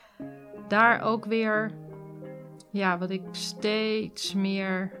daar ook weer, wat ik steeds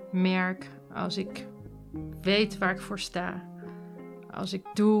meer merk als ik weet waar ik voor sta. Als ik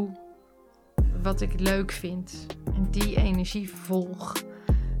doe wat ik leuk vind en die energie volg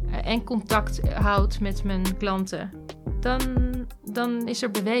en contact houd met mijn klanten, dan is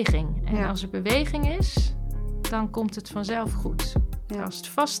er beweging. En als er beweging is, dan komt het vanzelf goed. Ja. Als het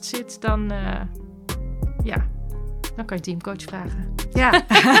vast zit, dan kan je teamcoach vragen. Ja.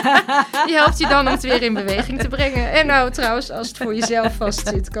 Die helpt je dan om het weer in beweging te brengen. En nou trouwens, als het voor jezelf vast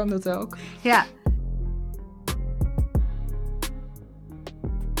zit, kan dat ook. Ja.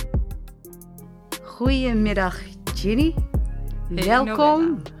 Goedemiddag Ginny. Hey,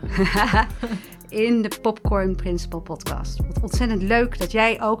 welkom in de Popcorn Principle podcast. Wat ontzettend leuk dat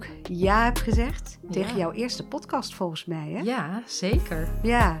jij ook ja hebt gezegd tegen jouw eerste podcast volgens mij. Hè? Ja, zeker.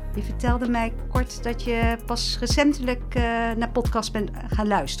 Ja, je vertelde mij kort dat je pas recentelijk naar podcast bent gaan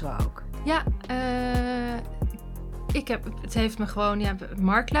luisteren ook. Ja, het heeft me gewoon...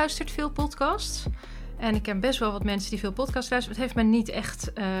 Mark luistert veel podcasts. En ik ken best wel wat mensen die veel podcasts luisteren. Het heeft me niet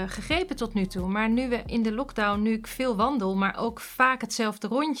echt gegrepen tot nu toe. Maar nu we in de lockdown, nu ik veel wandel, maar ook vaak hetzelfde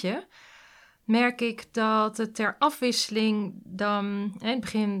rondje, merk ik dat het ter afwisseling dan... In het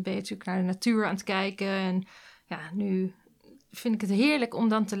begin ben je natuurlijk naar de natuur aan het kijken. En nu vind ik het heerlijk om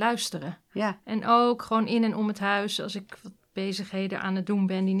dan te luisteren. Ja. En ook gewoon in en om het huis, als ik wat bezigheden aan het doen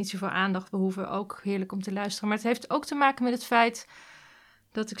ben die niet zoveel aandacht behoeven, ook heerlijk om te luisteren. Maar het heeft ook te maken met het feit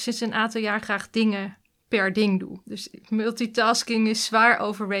dat ik sinds een aantal jaar graag dingen per ding doe. Dus multitasking is zwaar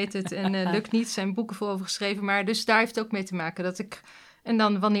overrated en lukt niet. Er zijn boeken vol over geschreven, maar dus daar heeft het ook mee te maken dat ik... En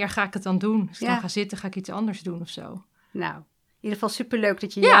dan, wanneer ga ik het dan doen? Als ik dan ga zitten, ga ik iets anders doen of zo. Nou, in ieder geval superleuk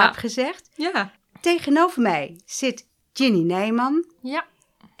dat je ja hebt gezegd. Ja. Tegenover mij zit Ginny Nijman. Ja.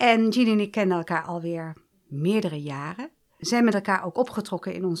 En Ginny en ik kennen elkaar alweer meerdere jaren. We zijn met elkaar ook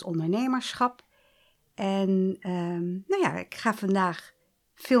opgetrokken in ons ondernemerschap. En ik ga vandaag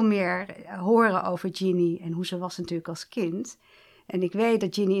veel meer horen over Ginny en hoe ze was natuurlijk als kind. En ik weet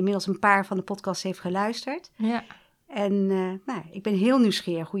dat Ginny inmiddels een paar van de podcasts heeft geluisterd. Ja. En ik ben heel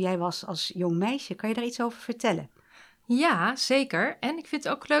nieuwsgierig hoe jij was als jong meisje. Kan je daar iets over vertellen? Ja, zeker. En ik vind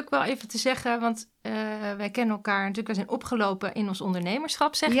het ook leuk wel even te zeggen, want wij kennen elkaar natuurlijk, we zijn opgelopen in ons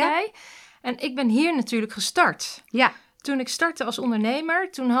ondernemerschap, zeg jij. En ik ben hier natuurlijk gestart. Ja. Toen ik startte als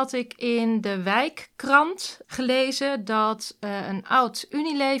ondernemer, toen had ik in de wijkkrant gelezen dat een oud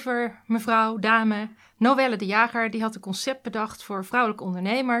Unilever mevrouw, dame, Noelle de Jager, die had een concept bedacht voor vrouwelijke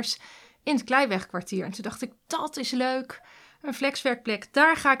ondernemers in het Kleiwegkwartier. En toen dacht ik, dat is leuk, een flexwerkplek,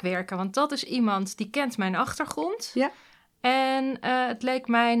 daar ga ik werken. Want dat is iemand die kent mijn achtergrond. Ja. En het leek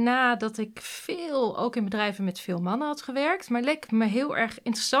mij nadat ik veel, ook in bedrijven met veel mannen had gewerkt, maar het leek me heel erg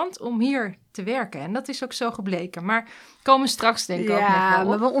interessant om hier te werken. En dat is ook zo gebleken. Maar komen straks denk ik ook nog wel op. Ja,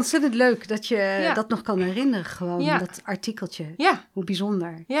 maar wel ontzettend leuk dat je dat nog kan herinneren, gewoon dat artikeltje. Ja. Hoe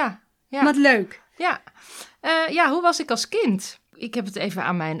bijzonder. Ja. Wat leuk. Ja. Hoe was ik als kind? Ik heb het even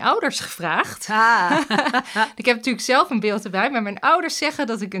aan mijn ouders gevraagd. Ik heb natuurlijk zelf een beeld erbij, maar mijn ouders zeggen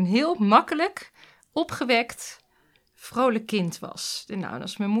dat ik een heel makkelijk, opgewekt, vrolijk kind was. Nou,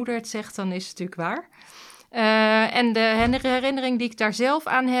 als mijn moeder het zegt, dan is het natuurlijk waar. En de herinnering die ik daar zelf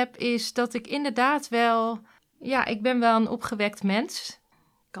aan heb, is dat ik inderdaad wel... Ja, ik ben wel een opgewekt mens.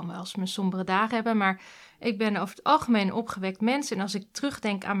 Ik kan wel eens mijn sombere dagen hebben, maar ik ben over het algemeen een opgewekt mens. En als ik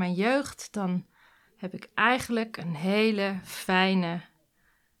terugdenk aan mijn jeugd, dan heb ik eigenlijk een hele fijne,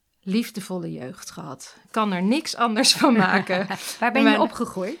 liefdevolle jeugd gehad. Ik kan er niks anders van maken. Waar ben je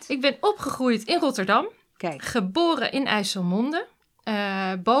opgegroeid? Ik ben opgegroeid in Rotterdam. Kijk. Geboren in IJsselmonde,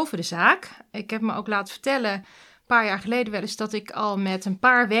 boven de zaak. Ik heb me ook laten vertellen, een paar jaar geleden wel eens, dat ik al met een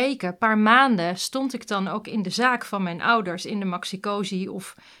paar weken, een paar maanden, stond ik dan ook in de zaak van mijn ouders, in de Maxi-Cosi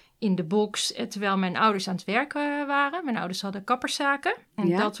of in de box, terwijl mijn ouders aan het werken waren. Mijn ouders hadden kapperszaken. En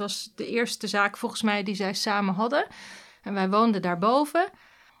dat was de eerste zaak volgens mij die zij samen hadden. En wij woonden daarboven.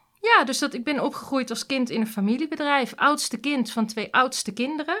 Ja, dus ik ben opgegroeid als kind in een familiebedrijf. Oudste kind van 2 oudste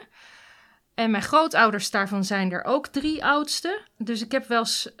kinderen. En mijn grootouders, daarvan zijn er ook 3 oudste. Dus ik heb wel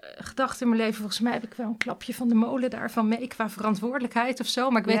eens gedacht in mijn leven, volgens mij heb ik wel een klapje van de molen daarvan mee qua verantwoordelijkheid of zo.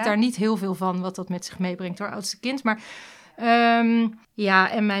 Maar ik weet daar niet heel veel van wat dat met zich meebrengt door oudste kind. Maar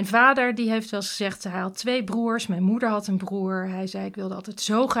en mijn vader die heeft wel eens gezegd, hij had 2 broers. Mijn moeder had een broer. Hij zei, ik wilde altijd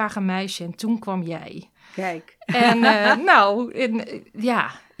zo graag een meisje en toen kwam jij. Kijk. En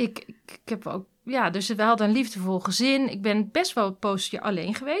ik heb ook... Ja, dus we hadden een liefdevol gezin. Ik ben best wel een poosje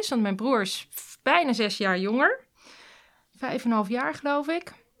alleen geweest, want mijn broer is bijna 6 jaar jonger. 5,5 jaar, geloof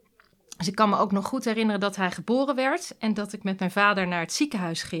ik. Dus ik kan me ook nog goed herinneren dat hij geboren werd en dat ik met mijn vader naar het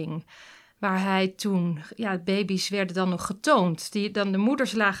ziekenhuis ging. waar hij toen... Ja, baby's werden dan nog getoond. De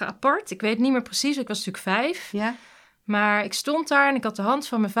moeders lagen apart. Ik weet niet meer precies, ik was natuurlijk 5. Ja. Maar ik stond daar en ik had de hand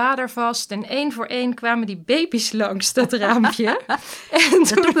van mijn vader vast. En 1 voor 1 kwamen die baby's langs dat raampje.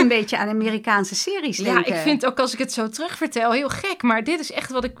 Dat doet een beetje aan Amerikaanse series denken. Ja, ik vind ook als ik het zo terugvertel heel gek. Maar dit is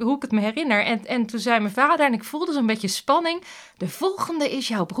echt hoe ik het me herinner. En toen zei mijn vader, en ik voelde zo'n beetje spanning. De volgende is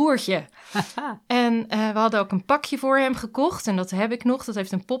jouw broertje. En we hadden ook een pakje voor hem gekocht. En dat heb ik nog. Dat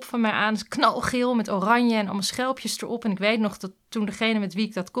heeft een pop van mij aan. Het is knalgeel met oranje en allemaal schelpjes erop. En ik weet nog dat toen degene met wie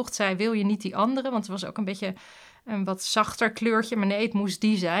ik dat kocht zei... wil je niet die andere? Want het was ook een beetje... een wat zachter kleurtje, maar nee, het moest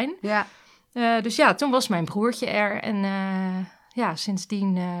die zijn. Ja. Dus ja, toen was mijn broertje er. En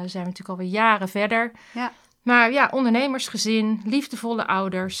sindsdien zijn we natuurlijk alweer jaren verder. Ja. Maar ja, ondernemersgezin, liefdevolle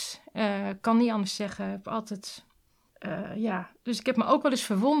ouders. Kan niet anders zeggen. Ik heb altijd... Dus ik heb me ook wel eens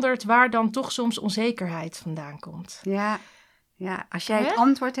verwonderd... waar dan toch soms onzekerheid vandaan komt. Ja, als jij het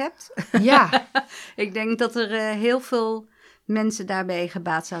antwoord hebt. Ja. Ik denk dat er heel veel mensen daarbij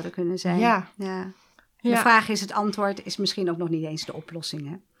gebaat zouden kunnen zijn. Ja. De vraag is, het antwoord is misschien ook nog niet eens de oplossing,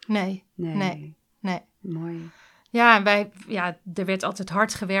 hè? Nee. Mooi. Ja, er werd altijd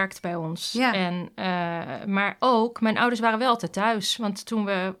hard gewerkt bij ons. Ja. Maar ook, mijn ouders waren wel altijd thuis. Want toen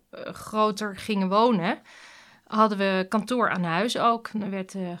we groter gingen wonen, hadden we kantoor aan huis ook. Er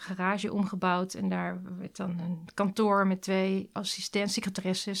werd de garage omgebouwd en daar werd dan een kantoor met 2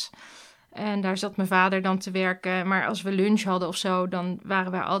 secretaresses. En daar zat mijn vader dan te werken. Maar als we lunch hadden of zo, dan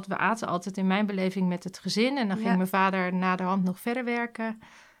waren we aten altijd in mijn beleving met het gezin. En dan ging mijn vader naderhand nog verder werken.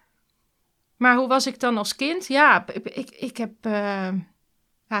 Maar hoe was ik dan als kind? Ja, ik heb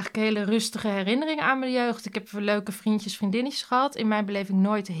eigenlijk hele rustige herinneringen aan mijn jeugd. Ik heb leuke vriendjes, vriendinnetjes gehad. In mijn beleving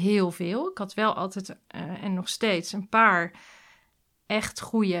nooit heel veel. Ik had wel altijd en nog steeds een paar echt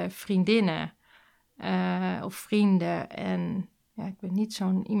goede vriendinnen of vrienden. En ja, ik ben niet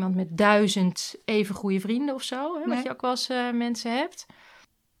zo'n iemand met 1000 even goede vrienden of zo. Hè, wat je ook wel eens mensen hebt.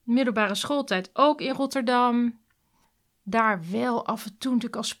 Middelbare schooltijd ook in Rotterdam. Daar wel af en toe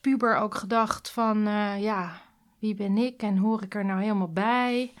natuurlijk als puber ook gedacht van... wie ben ik en hoor ik er nou helemaal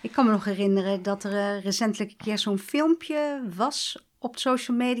bij? Ik kan me nog herinneren dat er recentelijk een keer zo'n filmpje was op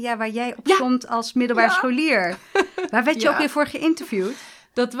social media... waar jij op stond als middelbaar scholier. Waar werd je ook weer voor geïnterviewd?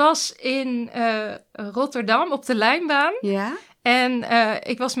 Dat was in Rotterdam op de Lijnbaan. Ja. En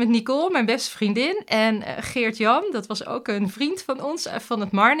ik was met Nicole, mijn beste vriendin. En Geert-Jan, dat was ook een vriend van ons, van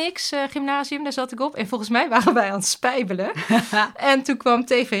het Marnix gymnasium. Daar zat ik op. En volgens mij waren wij aan het spijbelen. En toen kwam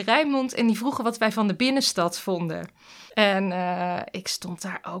TV Rijnmond en die vroegen wat wij van de binnenstad vonden. En ik stond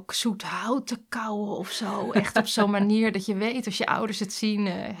daar ook zoet hout te kauwen of zo. Echt op zo'n manier dat je weet, als je ouders het zien,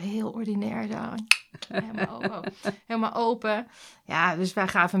 heel ordinair zo. Helemaal open. Ja, dus wij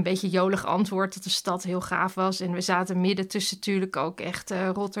gaven een beetje jolig antwoord dat de stad heel gaaf was. En we zaten midden tussen natuurlijk ook echt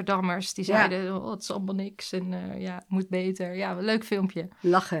Rotterdammers. Die zeiden, het is allemaal niks en het moet beter. Ja, een leuk filmpje.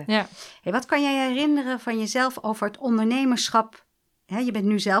 Lachen. Ja. Hey, wat kan jij herinneren van jezelf over het ondernemerschap? Hè, je bent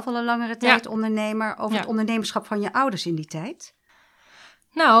nu zelf al een langere tijd ondernemer. Over het ondernemerschap van je ouders in die tijd?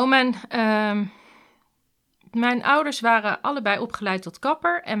 Nou, mijn ouders waren allebei opgeleid tot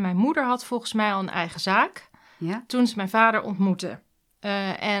kapper. En mijn moeder had volgens mij al een eigen zaak. Ja. Toen ze mijn vader ontmoette.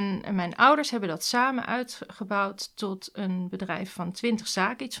 En mijn ouders hebben dat samen uitgebouwd tot een bedrijf van 20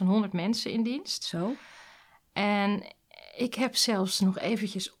 zaken. Iets van 100 mensen in dienst. Zo. En ik heb zelfs nog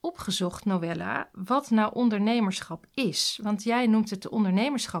eventjes opgezocht, Noella, wat nou ondernemerschap is. Want jij noemt het de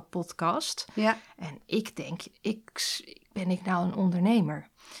ondernemerschap podcast. Ja. En ik denk, ben ik nou een ondernemer?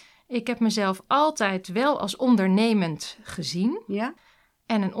 Ik heb mezelf altijd wel als ondernemend gezien. Ja.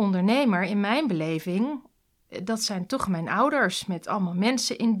 En een ondernemer in mijn beleving, dat zijn toch mijn ouders met allemaal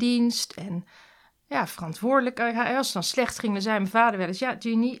mensen in dienst en verantwoordelijk. Als het dan slecht ging, dan zei mijn vader wel eens, ja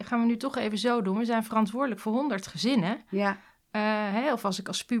Ginny, gaan we nu toch even zo doen. We zijn verantwoordelijk voor 100 gezinnen. Ja. Of als ik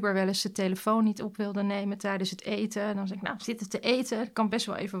als puber wel eens de telefoon niet op wilde nemen tijdens het eten. Dan zei ik, nou, zit het te eten? Ik kan best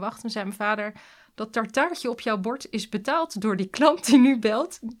wel even wachten. Dan zei mijn vader, dat tartaartje op jouw bord is betaald door die klant die nu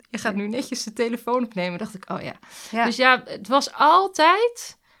belt. Je gaat nu netjes de telefoon opnemen. Dacht ik, oh ja. Dus ja, het was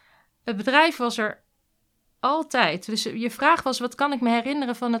altijd, het bedrijf was er altijd. Dus je vraag was, wat kan ik me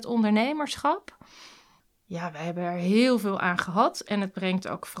herinneren van het ondernemerschap? Ja, we hebben er heel veel aan gehad. En het brengt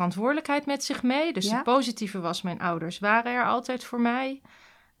ook verantwoordelijkheid met zich mee. Dus het positieve was, mijn ouders waren er altijd voor mij.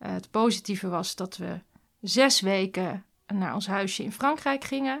 Het positieve was dat we 6 weken naar ons huisje in Frankrijk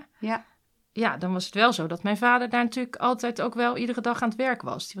gingen. Ja. Ja, dan was het wel zo dat mijn vader daar natuurlijk altijd ook wel iedere dag aan het werk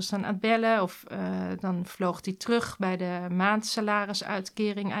was. Die was dan aan het bellen of dan vloog hij terug bij de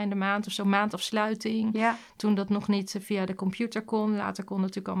maandsalarisuitkering einde maand of zo, maandafsluiting. Ja. Toen dat nog niet via de computer kon. Later kon het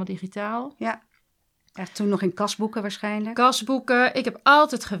natuurlijk allemaal digitaal. Ja. Echt toen nog in kasboeken waarschijnlijk? Kasboeken. Ik heb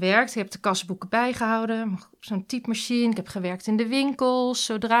altijd gewerkt. Ik heb de kasboeken bijgehouden. Zo'n typemachine. Ik heb gewerkt in de winkels,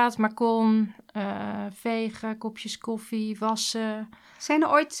 zodra het maar kon. Vegen, kopjes koffie, wassen. Zijn er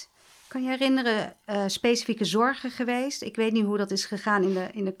ooit, kan je herinneren, specifieke zorgen geweest? Ik weet niet hoe dat is gegaan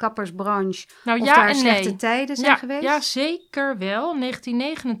in de kappersbranche. Nou, of ja daar en slechte nee. tijden zijn geweest? Ja, zeker wel.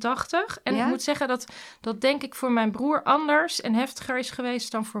 1989. En ik moet zeggen dat denk ik voor mijn broer anders en heftiger is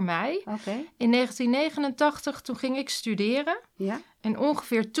geweest dan voor mij. Okay. In 1989, toen ging ik studeren. Ja. En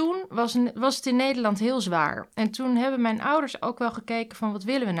ongeveer toen was het in Nederland heel zwaar. En toen hebben mijn ouders ook wel gekeken van wat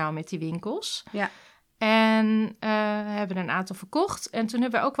willen we nou met die winkels? Ja. En hebben er een aantal verkocht. En toen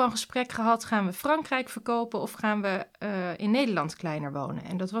hebben we ook wel een gesprek gehad. Gaan we Frankrijk verkopen of gaan we in Nederland kleiner wonen?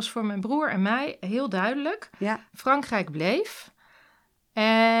 En dat was voor mijn broer en mij heel duidelijk. Ja. Frankrijk bleef.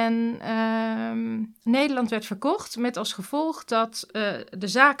 En Nederland werd verkocht met als gevolg dat de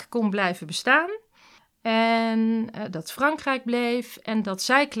zaak kon blijven bestaan. En dat Frankrijk bleef en dat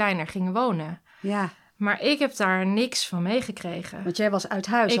zij kleiner gingen wonen. Ja. Maar ik heb daar niks van meegekregen. Want jij was uit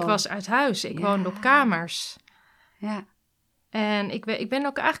huis Ik was uit huis. Ik woonde op kamers. Ja. En ik ben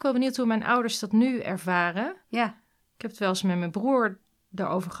ook eigenlijk wel benieuwd hoe mijn ouders dat nu ervaren. Ja. Ik heb het wel eens met mijn broer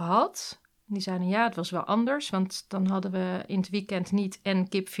daarover gehad. Die zeiden ja, het was wel anders. Want dan hadden we in het weekend niet en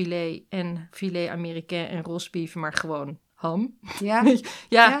kipfilet en filet américain en rosbief, maar gewoon ham. Ja.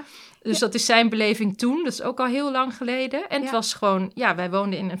 Ja. Dus dat is zijn beleving toen. Dat is ook al heel lang geleden. En het was gewoon, wij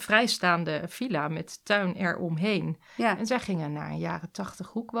woonden in een vrijstaande villa met tuin eromheen. Ja. En zij gingen naar een jaren 80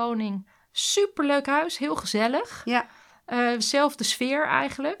 hoekwoning. Superleuk huis, heel gezellig. Ja. Zelfde sfeer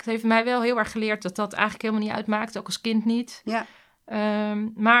eigenlijk. Het heeft mij wel heel erg geleerd dat dat eigenlijk helemaal niet uitmaakt. Ook als kind niet. Ja.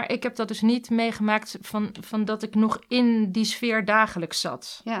 Maar ik heb dat dus niet meegemaakt van dat ik nog in die sfeer dagelijks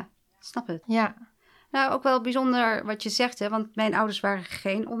zat. Ja, snap het. Ja. Nou, ook wel bijzonder wat je zegt, hè? Want mijn ouders waren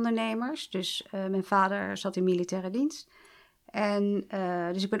geen ondernemers. Dus mijn vader zat in militaire dienst. En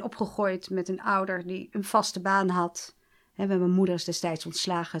dus ik ben opgegroeid met een ouder die een vaste baan had. En mijn moeder is destijds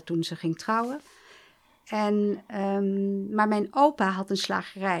ontslagen toen ze ging trouwen. Maar mijn opa had een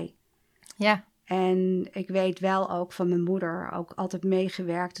slagerij. Ja. En ik weet wel ook van mijn moeder, ook altijd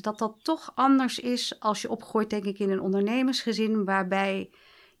meegewerkt, dat dat toch anders is als je opgroeit, denk ik, in een ondernemersgezin, waarbij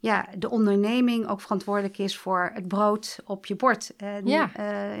de onderneming ook verantwoordelijk is voor het brood op je bord.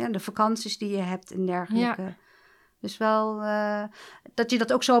 En de vakanties die je hebt en dergelijke. Ja. Dus wel dat je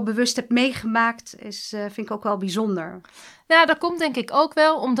dat ook zo bewust hebt meegemaakt, vind ik ook wel bijzonder. Ja, dat komt denk ik ook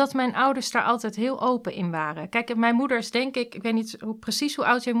wel omdat mijn ouders daar altijd heel open in waren. Kijk, mijn moeder is denk ik weet niet precies hoe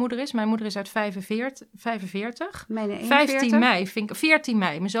oud jouw moeder is. Mijn moeder is uit 45. Mijn 41. 15 mei, 14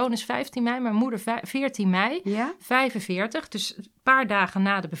 mei. Mijn zoon is 15 mei, mijn moeder 14 mei, 45. Dus een paar dagen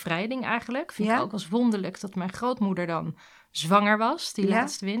na de bevrijding eigenlijk. Vind ik ook als wonderlijk dat mijn grootmoeder dan zwanger was, die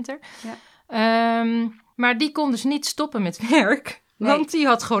laatste winter. Ja. Maar die kon dus niet stoppen met werk, want die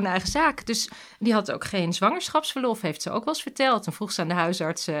had gewoon eigen zaak. Dus die had ook geen zwangerschapsverlof, heeft ze ook wel eens verteld. En vroeg ze aan de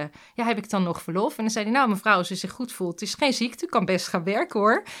huisarts, heb ik dan nog verlof? En dan zei hij, nou mevrouw, als u zich goed voelt, het is geen ziekte, u kan best gaan werken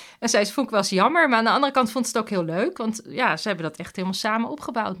hoor. En zei ze, vond ik wel eens jammer, maar aan de andere kant vond ze het ook heel leuk. Want ze hebben dat echt helemaal samen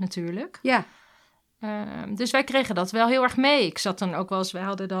opgebouwd natuurlijk. Ja. Dus wij kregen dat wel heel erg mee. Ik zat dan ook wel eens, wij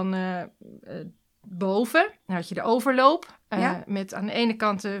hadden dan boven, dan had je de overloop. Met aan de ene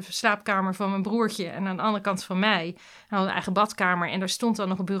kant de slaapkamer van mijn broertje en aan de andere kant van mij. We hadden een eigen badkamer en daar stond dan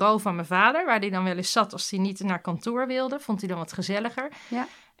nog een bureau van mijn vader, waar hij dan wel eens zat als hij niet naar kantoor wilde. Vond hij dan wat gezelliger. Ja.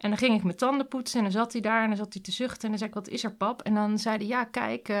 En dan ging ik mijn tanden poetsen en dan zat hij daar en dan zat hij te zuchten. En dan zei ik, wat is er pap? En dan zei hij,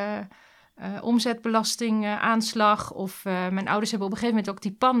 kijk, omzetbelasting, aanslag. Of mijn ouders hebben op een gegeven moment ook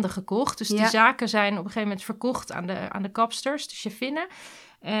die panden gekocht. Dus die zaken zijn op een gegeven moment verkocht aan de kapsters, de chefinnen.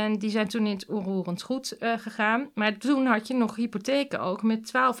 En die zijn toen in het onroerend goed gegaan. Maar toen had je nog hypotheken ook met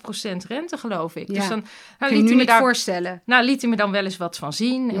 12% rente, geloof ik. Ja. Dus dan kun je nu niet voorstellen. Nou, liet hij me dan wel eens wat van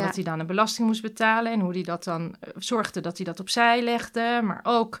zien. En dat hij dan een belasting moest betalen. En hoe hij dat dan zorgde dat hij dat opzij legde. Maar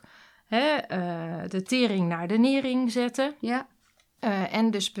ook de tering naar de nering zetten. Ja.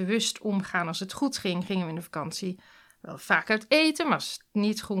 En dus bewust omgaan. Als het goed ging, gingen we in de vakantie wel vaak uit eten. Maar als het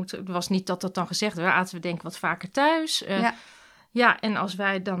niet goed, het was niet dat dan gezegd werd. Aten we denk ik wat vaker thuis. Ja, en als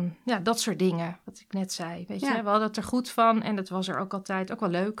wij dan, dat soort dingen, wat ik net zei, weet je, we hadden het er goed van en dat was er ook altijd, ook wel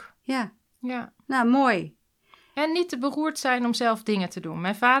leuk. Ja. Ja. Nou, mooi. En niet te beroerd zijn om zelf dingen te doen.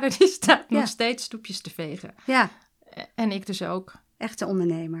 Mijn vader, die staat nog steeds stoepjes te vegen. Ja. En ik dus ook. Echte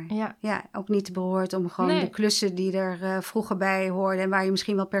ondernemer. Ja. Ja, ook niet te beroerd om gewoon de klussen die er vroeger bij hoorden en waar je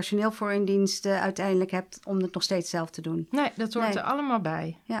misschien wel personeel voor in dienst uiteindelijk hebt, om het nog steeds zelf te doen. Nee, dat hoort er allemaal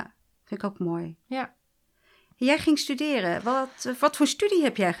bij. Ja, vind ik ook mooi. Ja. Jij ging studeren. Wat voor studie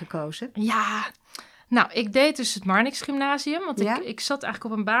heb jij gekozen? Ja, Nou, ik deed dus het Marnix Gymnasium. Want ik zat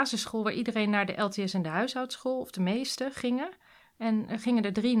eigenlijk op een basisschool waar iedereen naar de LTS en de huishoudschool, of de meeste, gingen. En er gingen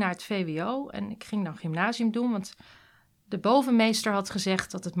er 3 naar het VWO. En ik ging dan gymnasium doen, want de bovenmeester had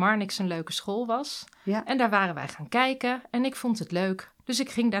gezegd dat het Marnix een leuke school was. Ja. En daar waren wij gaan kijken en ik vond het leuk. Dus ik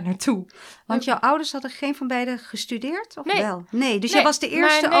ging daar naartoe. Want jouw ouders hadden geen van beiden gestudeerd? Of wel? Nee, dus jij was de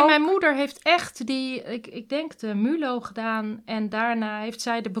eerste ook? Nee, mijn moeder heeft echt ik denk de MULO gedaan. En daarna heeft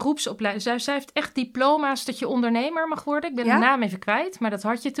zij de beroepsopleiding. Zij heeft echt diploma's dat je ondernemer mag worden. Ik ben de naam even kwijt, maar dat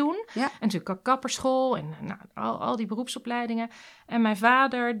had je toen. Ja. En natuurlijk ook kapperschool en al die beroepsopleidingen. En mijn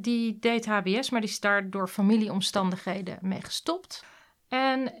vader die deed HBS, maar die is daar door familieomstandigheden mee gestopt.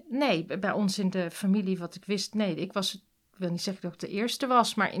 En nee, bij ons in de familie wat ik wist, ik wil niet zeggen dat ik de eerste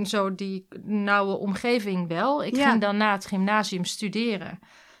was, maar in zo die nauwe omgeving wel. Ik ging dan na het gymnasium studeren.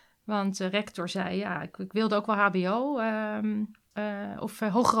 Want de rector zei, ik wilde ook wel HBO. Of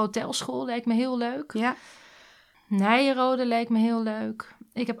hogere hotelschool leek me heel leuk. Ja. Nijenrode leek me heel leuk.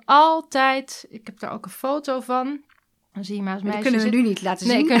 Ik heb daar ook een foto van. Dan zie je maar als meisje. Die kunnen we nu niet laten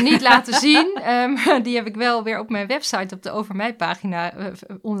zien. Nee, ik kan niet laten zien. Die heb ik wel weer op mijn website op de Over Mij pagina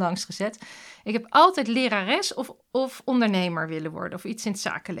onlangs gezet. Ik heb altijd lerares of ondernemer willen worden. Of iets in het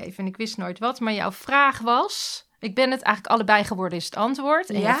zakenleven. En ik wist nooit wat. Maar jouw vraag was... Ik ben het eigenlijk allebei geworden, is het antwoord.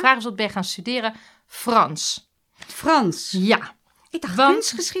 En je vraag is wat ben je gaan studeren? Frans. Frans? Ja. Ik dacht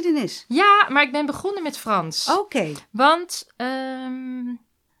kunstgeschiedenis. Ja, maar ik ben begonnen met Frans. Oké. Want...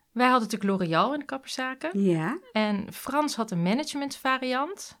 wij hadden natuurlijk L'Oréal in de kapperszaken. Ja. En Frans had een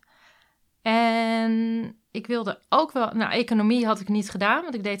managementvariant. En ik wilde ook wel... Nou, economie had ik niet gedaan,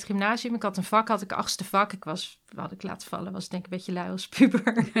 want ik deed het gymnasium. Ik had een vak, had ik 8e vak. Had ik laten vallen, was denk ik een beetje lui als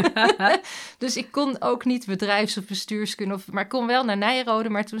puber. Dus ik kon ook niet bedrijfs- of bestuurskunde. Maar ik kon wel naar Nijrode.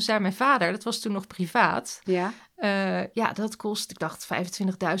 Maar toen zei mijn vader, dat was toen nog privaat. Ja. Dat kost, ik dacht,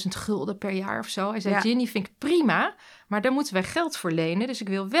 25.000 gulden per jaar of zo. Hij zei, Ginny, vind ik prima, maar daar moeten wij geld voor lenen. Dus ik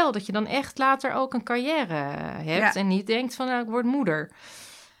wil wel dat je dan echt later ook een carrière hebt. En niet denkt van, ik word moeder.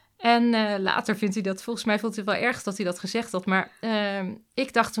 En later vindt hij dat, volgens mij vond hij het wel erg dat hij dat gezegd had. Maar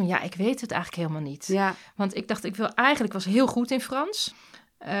ik dacht toen, ik weet het eigenlijk helemaal niet. Ja. Want ik dacht, ik was heel goed in Frans.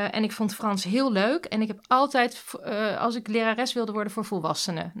 En ik vond Frans heel leuk. En ik heb altijd, als ik lerares wilde worden voor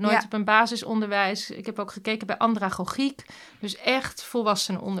volwassenen. Nooit op een basisonderwijs. Ik heb ook gekeken bij andragogiek. Dus echt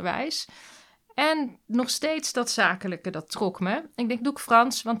volwassenenonderwijs. En nog steeds dat zakelijke, dat trok me. Ik denk, doe ik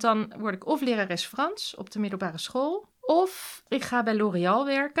Frans, want dan word ik of lerares Frans op de middelbare school. Of ik ga bij L'Oréal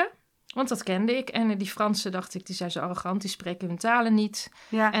werken. Want dat kende ik. En die Fransen, dacht ik, die zijn zo arrogant. Die spreken hun talen niet.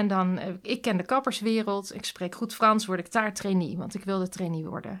 Ja. En dan, ik ken de kapperswereld. Ik spreek goed Frans, word ik daar trainee. Want ik wilde trainee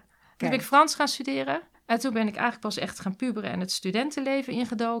worden. Toen ben ik Frans gaan studeren. En toen ben ik eigenlijk pas echt gaan puberen en het studentenleven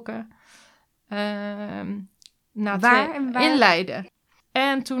ingedoken. Waar? In Leiden.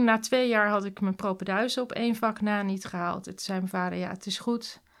 En toen na 2 jaar had ik mijn propeduizen op 1 vak na niet gehaald. Toen zei mijn vader, het is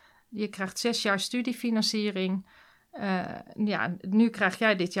goed. Je krijgt 6 jaar studiefinanciering. Nu krijg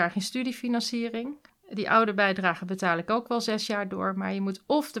jij dit jaar geen studiefinanciering. Die ouderbijdrage betaal ik ook wel 6 jaar door. Maar je moet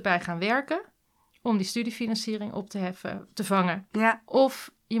of erbij gaan werken om die studiefinanciering op te vangen. Ja.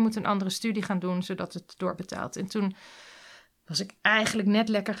 Of je moet een andere studie gaan doen, zodat het doorbetaalt. En toen was ik eigenlijk net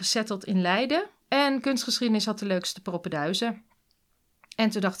lekker gesetteld in Leiden. En kunstgeschiedenis had de leukste propeduizen. En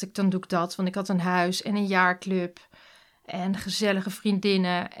toen dacht ik, dan doe ik dat. Want ik had een huis en een jaarclub en gezellige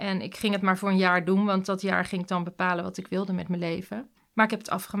vriendinnen. En ik ging het maar voor een jaar doen, want dat jaar ging ik dan bepalen wat ik wilde met mijn leven. Maar ik heb het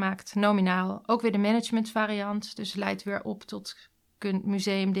afgemaakt, nominaal. Ook weer de managementvariant. Dus leidt weer op tot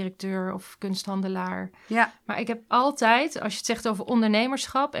museumdirecteur of kunsthandelaar. Ja. Maar ik heb altijd, als je het zegt over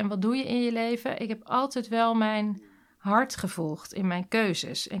ondernemerschap en wat doe je in je leven, ik heb altijd wel mijn hart gevolgd in mijn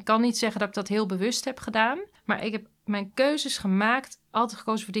keuzes. En ik kan niet zeggen dat ik dat heel bewust heb gedaan, maar ik heb mijn keuzes gemaakt, altijd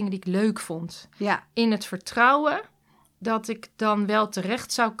gekozen voor dingen die ik leuk vond. Ja. In het vertrouwen dat ik dan wel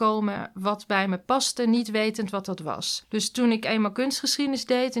terecht zou komen wat bij me paste, niet wetend wat dat was. Dus toen ik eenmaal kunstgeschiedenis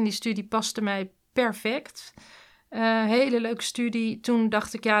deed en die studie paste mij perfect. Hele leuke studie. Toen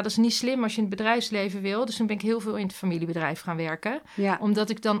dacht ik, dat is niet slim als je in het bedrijfsleven wil. Dus toen ben ik heel veel in het familiebedrijf gaan werken. Ja. Omdat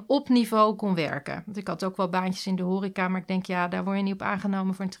ik dan op niveau kon werken. Want ik had ook wel baantjes in de horeca, maar ik denk, daar word je niet op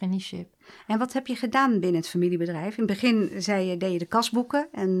aangenomen voor een traineeship. En wat heb je gedaan binnen het familiebedrijf? In het begin deed je de kasboeken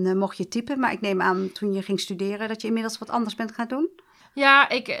en mocht je typen. Maar ik neem aan, toen je ging studeren, dat je inmiddels wat anders bent gaan doen? Ja,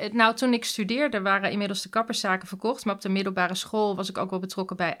 toen ik studeerde waren inmiddels de kapperszaken verkocht. Maar op de middelbare school was ik ook wel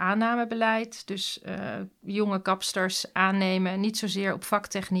betrokken bij aannamebeleid. Dus jonge kapsters aannemen. Niet zozeer op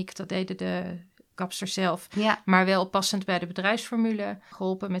vaktechniek, dat deden de kapsters zelf. Ja. Maar wel passend bij de bedrijfsformule.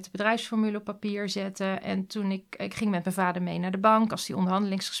 Geholpen met de bedrijfsformule op papier zetten. En toen ik ging met mijn vader mee naar de bank als hij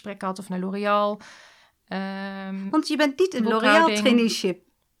onderhandelingsgesprekken had of naar L'Oréal. Want je bent niet een L'Oréal traineeship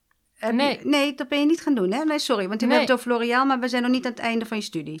Nee, dat ben je niet gaan doen, hè? Nee, sorry, want we hebben het over L'Oréal, maar we zijn nog niet aan het einde van je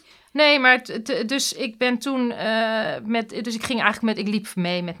studie. Nee, maar dus ik ben toen dus ik ging eigenlijk ik liep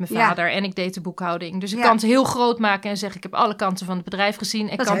mee met mijn vader en ik deed de boekhouding. Dus ik kan het heel groot maken en zeggen, ik heb alle kanten van het bedrijf gezien.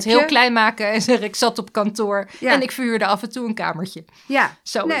 Ik kan het heel klein maken en zeggen, ik zat op kantoor en ik verhuurde af en toe een kamertje. Ja,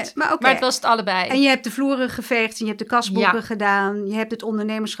 zoiets. Maar het was het allebei. En je hebt de vloeren geveegd en je hebt de kasboeken gedaan. Je hebt het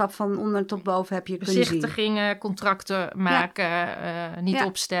ondernemerschap van onder tot boven heb je kunnen zien. Bezichtigingen, contracten maken, niet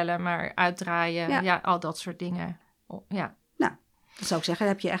opstellen, maar uitdraaien. Ja, al dat soort dingen. Ja. Nou, dat zou ik zeggen,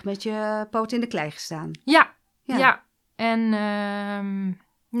 heb je echt met je poot in de klei gestaan. Ja. En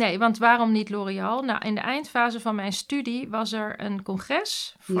nee, want waarom niet L'Oréal? Nou, in de eindfase van mijn studie was er een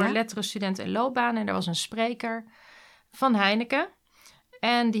congres voor letteren, studenten en loopbaan. En er was een spreker van Heineken.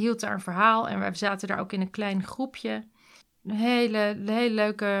 En die hield daar een verhaal. En we zaten daar ook in een klein groepje. Een hele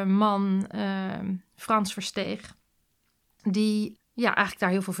leuke man, Frans Versteeg, die eigenlijk daar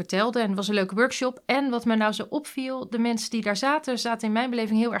heel veel vertelde. En het was een leuke workshop. En wat me nou zo opviel, de mensen die daar zaten in mijn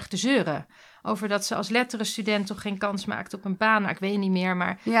beleving heel erg te zeuren. Over dat ze als letterenstudent toch geen kans maakten op een baan. Nou, ik weet niet meer,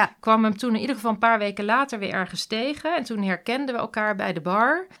 maar kwam hem toen in ieder geval een paar weken later weer ergens tegen. En toen herkenden we elkaar bij de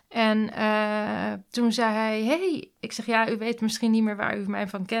bar. En toen zei hij, ik zeg, u weet misschien niet meer waar u mij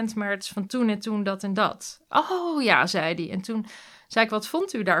van kent, maar het is van toen en toen dat en dat. Oh ja, zei hij. En toen zei ik, wat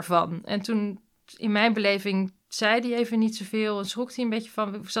vond u daarvan? En toen, in mijn beleving, zei hij even niet zoveel en schrok hij een beetje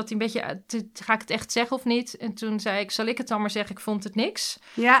van, zat hij een beetje, ga ik het echt zeggen of niet? En toen zei ik, zal ik het dan maar zeggen, ik vond het niks.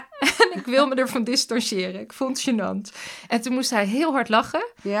 Ja. En ik wil me ervan distancieren, ik vond het gênant. En toen moest hij heel hard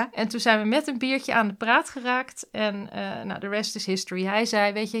lachen. Ja. En toen zijn we met een biertje aan de praat geraakt. En de rest is history. Hij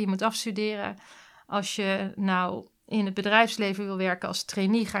zei, weet je moet afstuderen. Als je nou in het bedrijfsleven wil werken als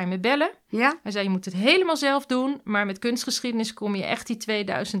trainee, ga je me bellen. Ja. Hij zei, je moet het helemaal zelf doen, maar met kunstgeschiedenis kom je echt die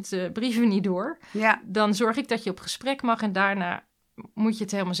 2000 brieven niet door. Ja. Dan zorg ik dat je op gesprek mag en daarna moet je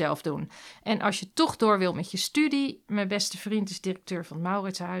het helemaal zelf doen. En als je toch door wil met je studie, mijn beste vriend is directeur van het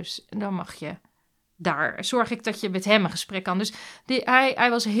Mauritshuis, dan mag je daar. Zorg ik dat je met hem een gesprek kan. Dus hij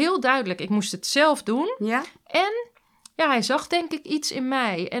was heel duidelijk, ik moest het zelf doen. Ja. En hij zag denk ik iets in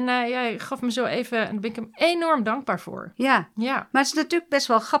mij. En hij gaf me zo even, en daar ben ik hem enorm dankbaar voor. Ja, maar het is natuurlijk best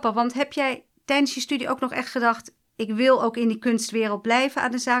wel grappig. Want heb jij tijdens je studie ook nog echt gedacht, ik wil ook in die kunstwereld blijven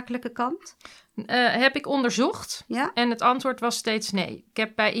aan de zakelijke kant? Heb ik onderzocht. Ja? En het antwoord was steeds nee. Ik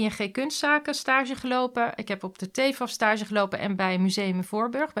heb bij ING Kunstzaken stage gelopen. Ik heb op de TFAF stage gelopen. En bij Museum in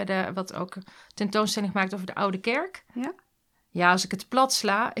Voorburg. Wat ook tentoonstelling maakt over de Oude Kerk. Ja? Ja, als ik het plat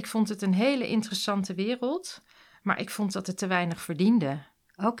sla. Ik vond het een hele interessante wereld. Maar ik vond dat het te weinig verdiende.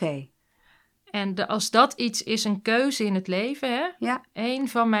 Oké. En als dat iets is, een keuze in het leven. Hè? Ja. Een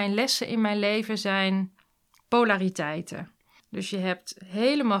van mijn lessen in mijn leven zijn polariteiten. Dus je hebt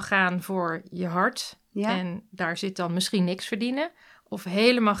helemaal gaan voor je hart. Ja. En daar zit dan misschien niks verdienen. Of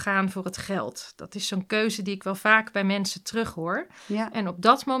helemaal gaan voor het geld. Dat is zo'n keuze die ik wel vaak bij mensen terughoor. Ja. En op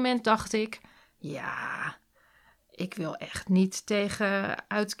dat moment dacht ik, ik wil echt niet tegen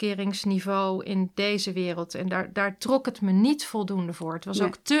uitkeringsniveau in deze wereld. En daar trok het me niet voldoende voor. Het was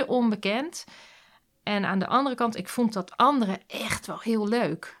ook te onbekend. En aan de andere kant, ik vond dat andere echt wel heel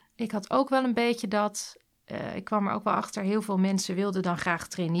leuk. Ik had ook wel een beetje dat. Ik kwam er ook wel achter, heel veel mensen wilden dan graag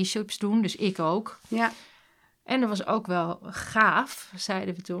traineeships doen. Dus ik ook. Ja. En dat was ook wel gaaf,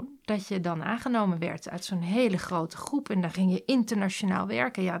 zeiden we toen, dat je dan aangenomen werd uit zo'n hele grote groep. En dan ging je internationaal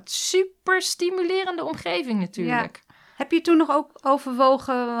werken. Ja, super stimulerende omgeving natuurlijk. Ja. Heb je toen nog ook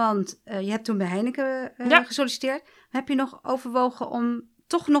overwogen, want je hebt toen bij Heineken gesolliciteerd. Heb je nog overwogen om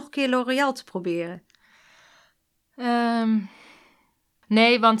toch nog een keer L'Oréal te proberen?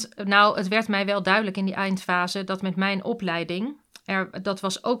 Nee, want het werd mij wel duidelijk in die eindfase dat met mijn opleiding, dat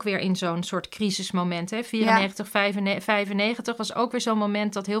was ook weer in zo'n soort crisismoment. Hè? 94, 95 was ook weer zo'n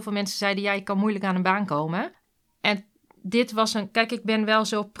moment dat heel veel mensen zeiden, je kan moeilijk aan een baan komen. En dit was kijk, ik ben wel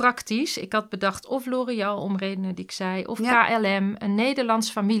zo praktisch. Ik had bedacht of L'Oréal, om redenen die ik zei, of KLM, een Nederlands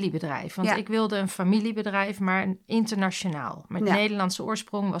familiebedrijf. Want ik wilde een familiebedrijf, maar een internationaal. Met Nederlandse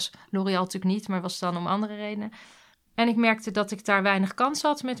oorsprong was L'Oréal natuurlijk niet, maar was dan om andere redenen. En ik merkte dat ik daar weinig kans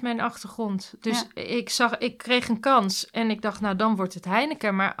had met mijn achtergrond. Dus ik kreeg een kans en ik dacht, dan wordt het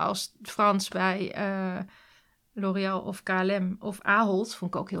Heineken. Maar als Frans bij L'Oréal of KLM of Ahold,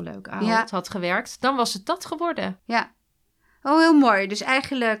 vond ik ook heel leuk, Ahold had gewerkt, dan was het dat geworden. Ja. Oh, heel mooi. Dus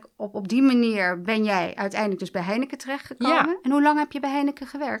eigenlijk op die manier ben jij uiteindelijk dus bij Heineken terechtgekomen. Ja. En hoe lang heb je bij Heineken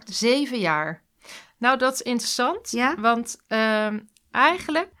gewerkt? 7 jaar. Nou, dat is interessant, want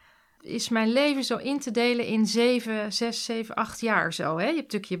eigenlijk is mijn leven zo in te delen in 6, 7, 8 jaar zo. Hè? Je hebt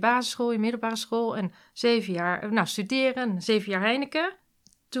natuurlijk je basisschool, je middelbare school en 7 jaar studeren, 7 jaar Heineken.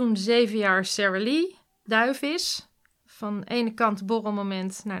 Toen 7 jaar Sarah Lee, Duivis, van de ene kant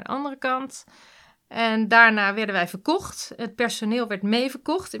borrelmoment naar de andere kant. En daarna werden wij verkocht. Het personeel werd mee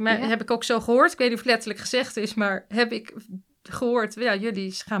verkocht. Heb ik ook zo gehoord. Ik weet niet of het letterlijk gezegd is, maar heb ik gehoord. Ja,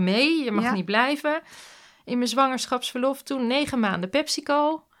 jullie gaan mee, je mag niet blijven. In mijn zwangerschapsverlof toen 9 maanden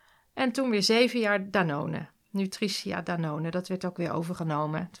PepsiCo. En toen weer 7 jaar Danone. Nutritia Danone, dat werd ook weer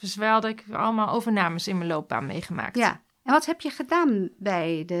overgenomen. Dus wel dat ik allemaal overnames in mijn loopbaan meegemaakt. Ja, en wat heb je gedaan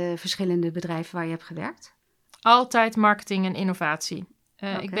bij de verschillende bedrijven waar je hebt gewerkt? Altijd marketing en innovatie.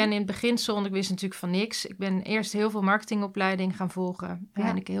 Ik ben in het beginsel, want ik wist natuurlijk van niks. Ik ben eerst heel veel marketingopleiding gaan volgen.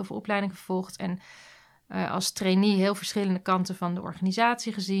 Heineken heel veel opleiding gevolgd. En als trainee heel verschillende kanten van de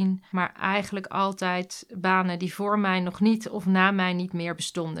organisatie gezien. Maar eigenlijk altijd banen die voor mij nog niet of na mij niet meer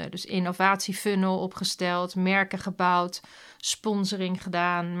bestonden. Dus innovatiefunnel opgesteld, merken gebouwd, sponsoring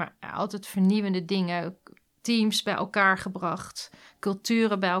gedaan. Maar altijd vernieuwende dingen. Teams bij elkaar gebracht,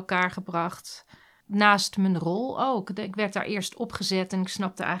 culturen bij elkaar gebracht. Naast mijn rol ook. Ik werd daar eerst opgezet en ik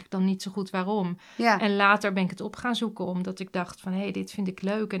snapte eigenlijk dan niet zo goed waarom. Ja. En later ben ik het op gaan zoeken omdat ik dacht van... hé, dit vind ik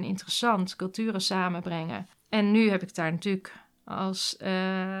leuk en interessant, culturen samenbrengen. En nu heb ik daar natuurlijk als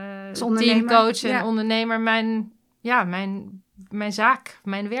teamcoach en ondernemer mijn zaak,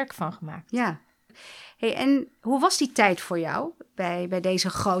 mijn werk van gemaakt. Ja. Hey, en hoe was die tijd voor jou bij deze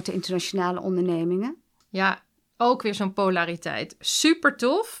grote internationale ondernemingen? Ja, ook weer zo'n polariteit. Super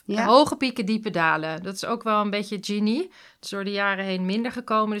tof. Ja. Hoge pieken, diepe dalen. Dat is ook wel een beetje Ginny. Het is door de jaren heen minder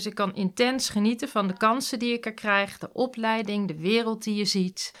gekomen. Dus ik kan intens genieten van de kansen die ik er krijg. De opleiding, de wereld die je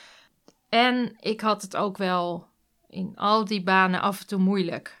ziet. En ik had het ook wel in al die banen af en toe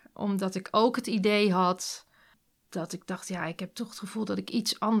moeilijk. Omdat ik ook het idee had dat ik dacht... ja, ik heb toch het gevoel dat ik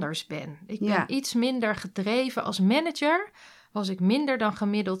iets anders ben. Ik ben iets minder gedreven als manager... was ik minder dan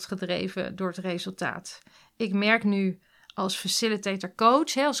gemiddeld gedreven door het resultaat. Ik merk nu als facilitator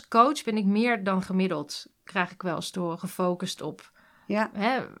coach, als coach ben ik meer dan gemiddeld, krijg ik wel eens te horen, gefocust op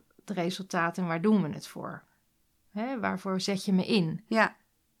het resultaat en waar doen we het voor? Waarvoor zet je me in? Ja.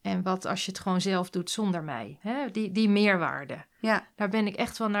 En wat als je het gewoon zelf doet zonder mij? Die meerwaarde. Ja. Daar ben ik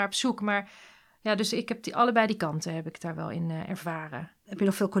echt wel naar op zoek, maar... ja, dus ik heb allebei die kanten heb ik daar wel in ervaren. Heb je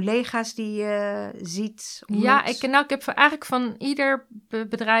nog veel collega's die je ziet? Ja, ik heb eigenlijk van ieder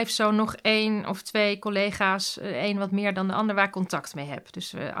bedrijf zo nog 1 of 2 collega's. 1 wat meer dan de ander waar ik contact mee heb.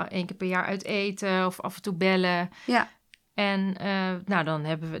 Dus 1 keer per jaar uit eten of af en toe bellen. Ja. En dan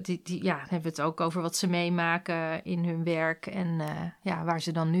hebben we, hebben we het ook over wat ze meemaken in hun werk. En waar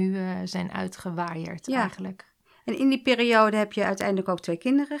ze dan nu zijn uitgewaaierd eigenlijk. En in die periode heb je uiteindelijk ook 2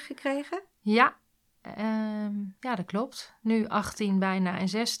 kinderen gekregen? Ja. Dat klopt. Nu 18 bijna en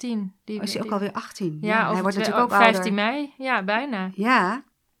 16. Is hij ook alweer 18? Ja, hij wordt natuurlijk ook 15 mei. Ja, bijna. Ja.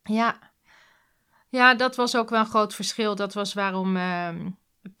 Ja, dat was ook wel een groot verschil. Dat was waarom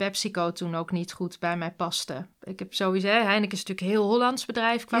PepsiCo toen ook niet goed bij mij paste. Ik heb sowieso... Heineken is natuurlijk een heel Hollands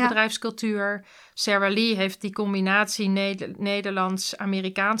bedrijf qua bedrijfscultuur. Sarah Lee heeft die combinatie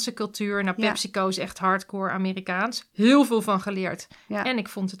Nederlands-Amerikaanse cultuur. Nou, PepsiCo is echt hardcore Amerikaans. Heel veel van geleerd. Ja. En ik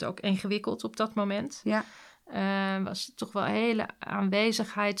vond het ook ingewikkeld op dat moment. Ja. Was toch wel een hele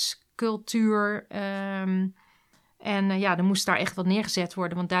aanwezigheidscultuur. Er moest daar echt wat neergezet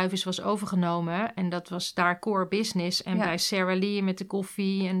worden, want Duivis was overgenomen en dat was daar core business. En bij Sarah Lee met de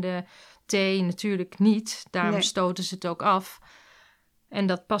koffie en de thee natuurlijk niet. Daarom stoten ze het ook af. En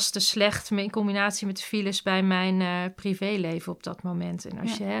dat paste slecht in combinatie met de files bij mijn privéleven op dat moment. En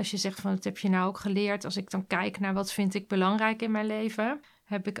als je zegt van, wat heb je nou ook geleerd? Als ik dan kijk naar wat vind ik belangrijk in mijn leven,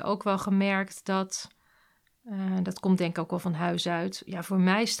 heb ik ook wel gemerkt dat... dat komt denk ik ook wel van huis uit. Ja, voor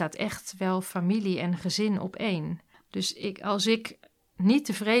mij staat echt wel familie en gezin op 1. Dus als ik niet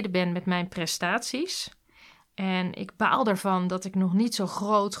tevreden ben met mijn prestaties... en ik baal ervan dat ik nog niet zo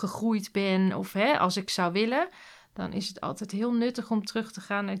groot gegroeid ben... of als ik zou willen... dan is het altijd heel nuttig om terug te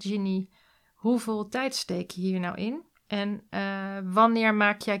gaan naar Ginny. Hoeveel tijd steek je hier nou in? En wanneer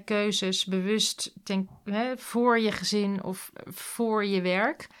maak jij keuzes bewust voor je gezin of voor je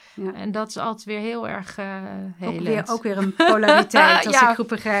werk? Ja. En dat is altijd weer heel erg helend. Ook weer een polariteit, als ik goed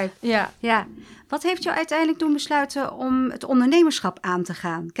begrijp. Ja. Wat heeft jou uiteindelijk doen besluiten om het ondernemerschap aan te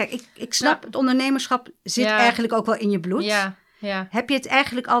gaan? Kijk, ik snap, het ondernemerschap zit eigenlijk ook wel in je bloed. Ja. Ja. Heb je het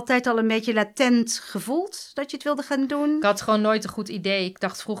eigenlijk altijd al een beetje latent gevoeld dat je het wilde gaan doen? Ik had gewoon nooit een goed idee. Ik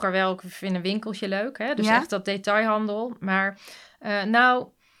dacht vroeger wel, ik vind een winkeltje leuk. Dus echt dat detailhandel. Maar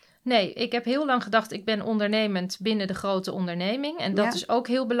nee, ik heb heel lang gedacht, ik ben ondernemend binnen de grote onderneming. En dat is ook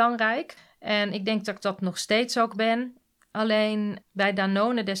heel belangrijk. En ik denk dat ik dat nog steeds ook ben. Alleen bij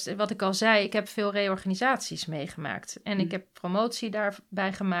Danone, wat ik al zei, ik heb veel reorganisaties meegemaakt. En ik heb promotie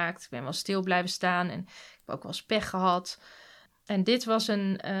daarbij gemaakt. Ik ben wel stil blijven staan en ik heb ook wel eens pech gehad. En dit was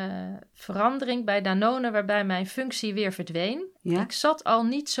een verandering bij Danone waarbij mijn functie weer verdween. Ja? Ik zat al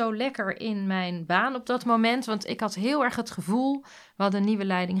niet zo lekker in mijn baan op dat moment, want ik had heel erg het gevoel, we hadden een nieuwe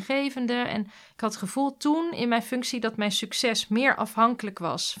leidinggevende en ik had het gevoel toen in mijn functie dat mijn succes meer afhankelijk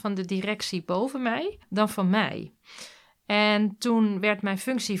was van de directie boven mij dan van mij. En toen werd mijn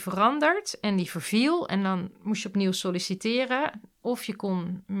functie veranderd en die verviel en dan moest je opnieuw solliciteren of je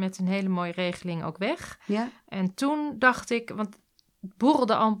kon met een hele mooie regeling ook weg. Ja. En toen dacht ik, want het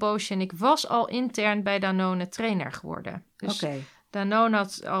borrelde al een poosje en ik was al intern bij Danone trainer geworden. Dus Danone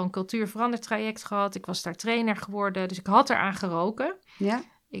had al een cultuurverandertraject gehad, ik was daar trainer geworden, dus ik had eraan geroken. Ja.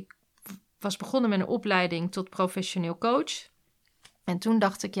 Ik was begonnen met een opleiding tot professioneel coach. En toen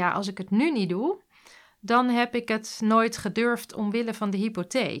dacht ik, als ik het nu niet doe, dan heb ik het nooit gedurfd omwille van de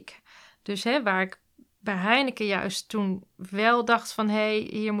hypotheek. Dus waar ik bij Heineken juist toen wel dacht van,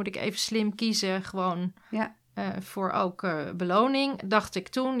 hier moet ik even slim kiezen, gewoon voor ook beloning. Dacht ik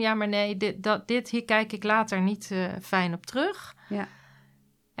toen, maar nee, hier kijk ik later niet fijn op terug. Ja.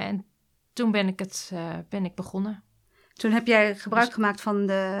 En toen ben ik begonnen. Toen heb jij gebruik gemaakt van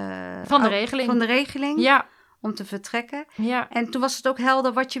de regeling. Van de regeling? Ja. Om te vertrekken. Ja. En toen was het ook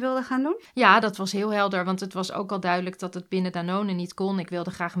helder wat je wilde gaan doen? Ja, dat was heel helder, want het was ook al duidelijk dat het binnen Danone niet kon. Ik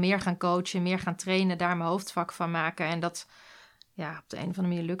wilde graag meer gaan coachen, meer gaan trainen, daar mijn hoofdvak van maken. En dat, op de een of andere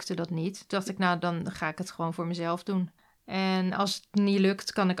manier lukte dat niet. Toen dacht ik, dan ga ik het gewoon voor mezelf doen. En als het niet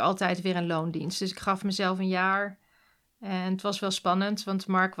lukt, kan ik altijd weer een loondienst. Dus ik gaf mezelf een jaar. En het was wel spannend, want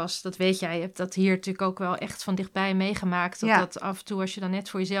Mark was, dat weet jij, je hebt dat hier natuurlijk ook wel echt van dichtbij meegemaakt. Dat af en toe, als je dan net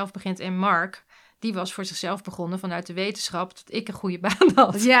voor jezelf begint. En Mark, die was voor zichzelf begonnen vanuit de wetenschap dat ik een goede baan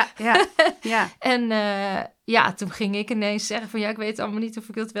had. Ja. En toen ging ik ineens zeggen van ik weet allemaal niet of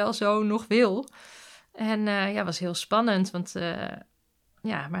ik dat wel zo nog wil. En was heel spannend, want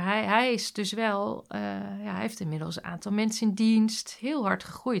maar hij is dus wel, hij heeft inmiddels een aantal mensen in dienst, heel hard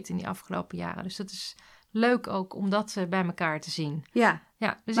gegroeid in die afgelopen jaren. Dus dat is leuk ook om dat bij elkaar te zien. Ja,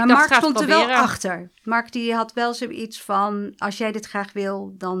 dus maar Mark stond er wel achter. Mark die had wel zoiets van, als jij dit graag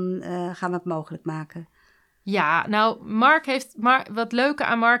wil, dan gaan we het mogelijk maken. Ja, nou, wat leuke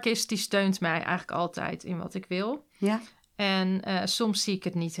aan Mark is, die steunt mij eigenlijk altijd in wat ik wil. Ja. En soms zie ik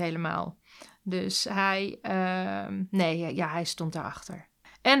het niet helemaal. Dus hij stond daarachter.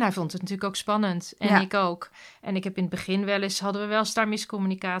 En hij vond het natuurlijk ook spannend. En ik ook. En ik heb in het begin hadden we wel eens daar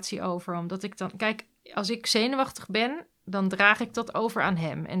miscommunicatie over. Omdat ik dan, kijk, als ik zenuwachtig ben, dan draag ik dat over aan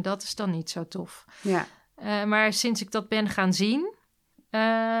hem. En dat is dan niet zo tof. Ja. Maar sinds ik dat ben gaan zien,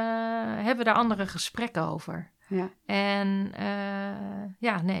 hebben we daar andere gesprekken over. Ja. En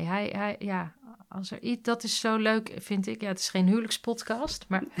als er iets, dat is zo leuk, vind ik. Ja, het is geen huwelijkspodcast,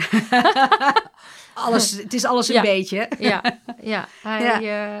 maar het is alles een beetje.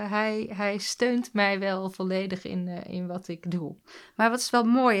 Hij steunt mij wel volledig in wat ik doe. Maar wat is wel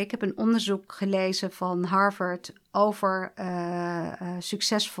mooi, ik heb een onderzoek gelezen van Harvard over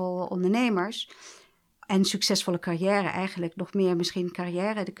succesvolle ondernemers en succesvolle carrière eigenlijk, nog meer misschien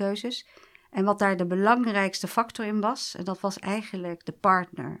carrière, de keuzes. En wat daar de belangrijkste factor in was, en dat was eigenlijk de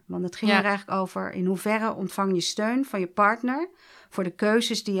partner. Want het ging er eigenlijk over in hoeverre ontvang je steun van je partner voor de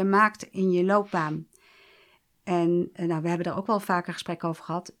keuzes die je maakt in je loopbaan. En we hebben er ook wel vaker gesprekken over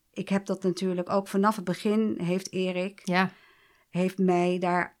gehad. Ik heb dat natuurlijk ook vanaf het begin, heeft mij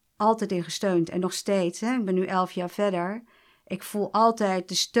daar altijd in gesteund. En nog steeds, ik ben nu 11 jaar verder. Ik voel altijd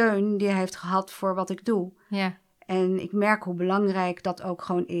de steun die hij heeft gehad voor wat ik doe. Ja. En ik merk hoe belangrijk dat ook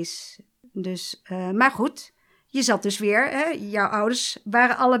gewoon is. Dus, maar goed, je zat dus weer, jouw ouders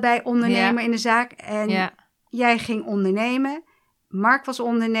waren allebei ondernemer in de zaak. En jij ging ondernemen, Mark was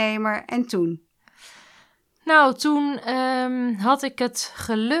ondernemer en toen? Nou, toen had ik het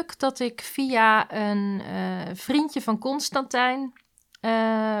geluk dat ik via een vriendje van Constantijn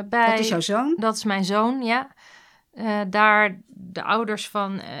dat is jouw zoon? Dat is mijn zoon, ja. Daar de ouders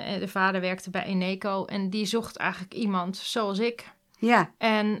van de vader werkte bij Heineken en die zocht eigenlijk iemand zoals ik. Ja.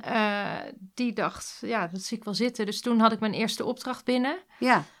 En die dacht, dat zie ik wel zitten. Dus toen had ik mijn eerste opdracht binnen.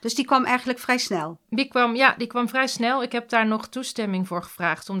 Ja, dus die kwam eigenlijk vrij snel? Die kwam vrij snel. Ik heb daar nog toestemming voor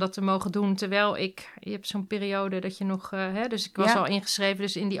gevraagd om dat te mogen doen. Terwijl je hebt zo'n periode dat je nog, dus ik was al ingeschreven,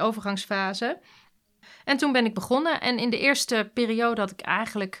 dus in die overgangsfase. En toen ben ik begonnen. En in de eerste periode had ik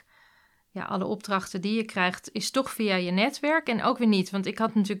eigenlijk, alle opdrachten die je krijgt, is toch via je netwerk. En ook weer niet, want ik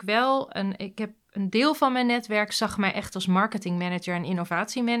had natuurlijk wel een deel van mijn netwerk zag mij echt als marketingmanager en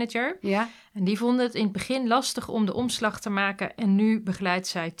innovatiemanager. Ja. En die vonden het in het begin lastig om de omslag te maken. En nu begeleidt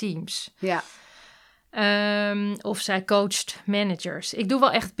zij teams. Ja. Of zij coacht managers. Ik doe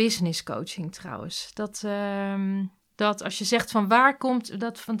wel echt business coaching trouwens. dat als je zegt van waar komt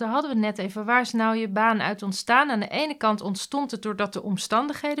dat, van daar hadden we het net even, waar is nou je baan uit ontstaan? Aan de ene kant ontstond het doordat de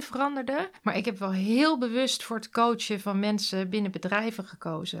omstandigheden veranderden, maar ik heb wel heel bewust voor het coachen van mensen binnen bedrijven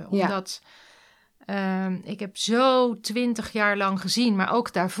gekozen, omdat ik heb zo 20 jaar lang gezien, maar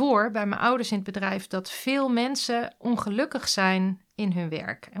ook daarvoor bij mijn ouders in het bedrijf, dat veel mensen ongelukkig zijn in hun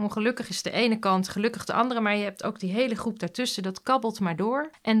werk. En ongelukkig is de ene kant, gelukkig de andere, maar je hebt ook die hele groep daartussen, dat kabbelt maar door.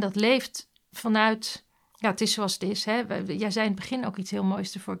 En dat leeft vanuit, het is zoals het is. Hè? Jij zei in het begin ook iets heel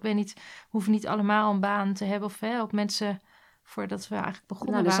moois ervoor. Ik weet niet, we hoeven niet allemaal een baan te hebben of op mensen, voordat we eigenlijk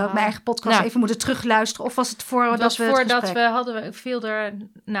begonnen waren. Dan zou ik mijn eigen podcast even moeten terugluisteren. Of was het voordat we het gesprek? Hadden we veel er,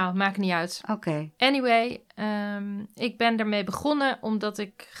 maakt niet uit. Oké. Anyway, ik ben ermee begonnen omdat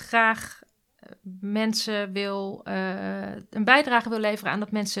ik graag mensen een bijdrage wil leveren aan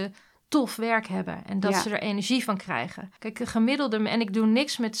dat mensen tof werk hebben en dat ze er energie van krijgen. Kijk, de gemiddelde, en ik doe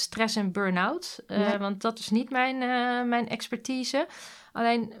niks met stress en burn-out, want dat is niet mijn expertise.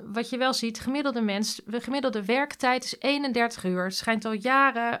 Alleen wat je wel ziet, gemiddelde werktijd is 31 uur. Het schijnt al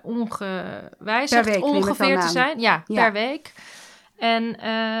jaren ongewijzigd ongeveer te zijn. Ja, per week. En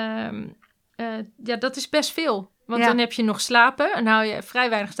dat is best veel. Want dan heb je nog slapen en hou je vrij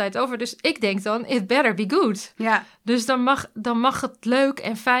weinig tijd over. Dus ik denk dan, it better be good. Ja. Dus dan mag het leuk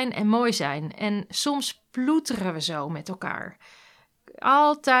en fijn en mooi zijn. En soms ploeteren we zo met elkaar.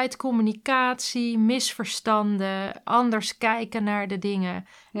 Altijd communicatie, misverstanden, anders kijken naar de dingen.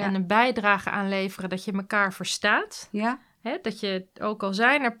 Ja. En een bijdrage aanleveren dat je elkaar verstaat. Ja. Hè, dat je, ook al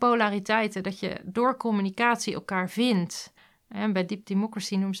zijn er polariteiten, dat je door communicatie elkaar vindt. En bij Deep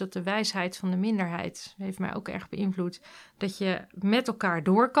Democracy noemen ze dat de wijsheid van de minderheid. Dat heeft mij ook erg beïnvloed. Dat je met elkaar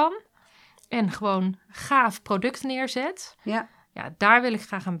door kan en gewoon gaaf product neerzet. Ja. Ja, daar wil ik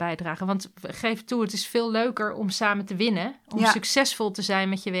graag aan bijdragen. Want geef toe, het is veel leuker om samen te winnen. Om succesvol te zijn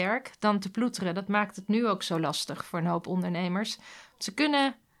met je werk dan te ploeteren. Dat maakt het nu ook zo lastig voor een hoop ondernemers. Ze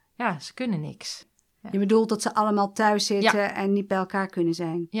kunnen niks. Ja. Je bedoelt dat ze allemaal thuis zitten en niet bij elkaar kunnen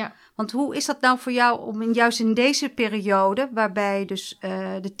zijn. Ja. Want hoe is dat nou voor jou om juist in deze periode, waarbij dus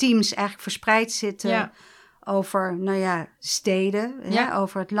de teams eigenlijk verspreid zitten over steden,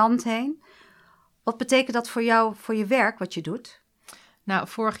 over het land heen. Wat betekent dat voor jou, voor je werk, wat je doet? Nou,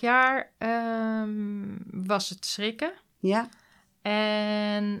 vorig jaar was het schrikken. Ja.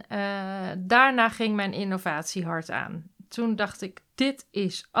 En daarna ging mijn innovatie hard aan. Toen dacht ik, dit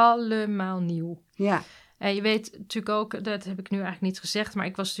is allemaal nieuw. Ja. En je weet natuurlijk ook, dat heb ik nu eigenlijk niet gezegd, maar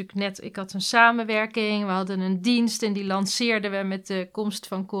ik had een samenwerking. We hadden een dienst en die lanceerden we met de komst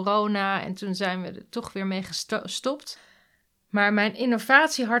van corona. En toen zijn we er toch weer mee gestopt. Maar mijn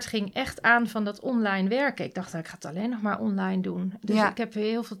innovatiehart ging echt aan van dat online werken. Ik dacht, ik ga het alleen nog maar online doen. Dus ik heb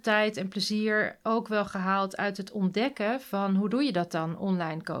heel veel tijd en plezier ook wel gehaald uit het ontdekken van hoe doe je dat dan,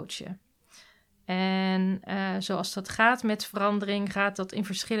 online coachen. En zoals dat gaat met verandering, gaat dat in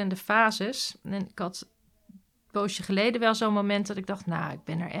verschillende fases. En ik had een poosje geleden wel zo'n moment dat ik dacht, ik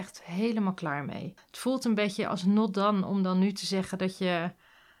ben er echt helemaal klaar mee. Het voelt een beetje als not done om dan nu te zeggen dat je,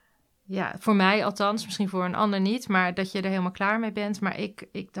 voor mij althans, misschien voor een ander niet, maar dat je er helemaal klaar mee bent. Maar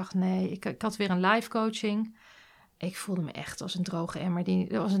ik dacht, ik had weer een live coaching. Ik voelde me echt als een droge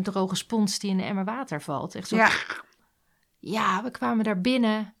emmer, als een droge spons die in een emmer water valt. Echt zo. Ja, we kwamen daar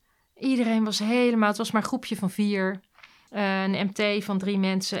binnen. Iedereen was helemaal, het was maar een groepje van 4. Een MT van 3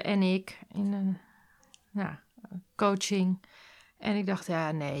 mensen en ik in een coaching. En ik dacht,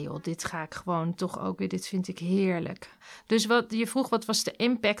 dit ga ik gewoon toch ook weer, dit vind ik heerlijk. Dus je vroeg, wat was de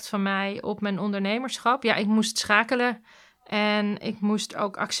impact van mij op mijn ondernemerschap? Ja, ik moest schakelen en ik moest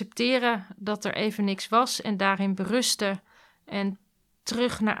ook accepteren dat er even niks was en daarin berusten en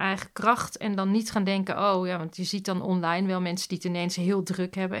terug naar eigen kracht en dan niet gaan denken, want je ziet dan online wel mensen die het ineens heel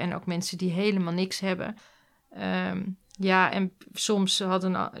druk hebben en ook mensen die helemaal niks hebben. En soms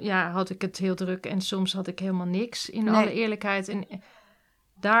had ik het heel druk en soms had ik helemaal niks, in alle eerlijkheid. En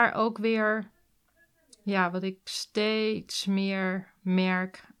daar ook weer, wat ik steeds meer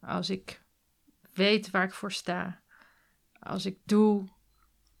merk als ik weet waar ik voor sta. Als ik doe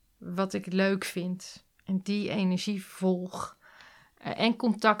wat ik leuk vind en die energie volg en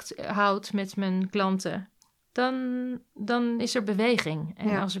contact houd met mijn klanten, dan is er beweging.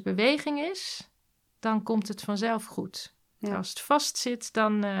 En als er beweging is, dan komt het vanzelf goed. Ja. Als het vast zit,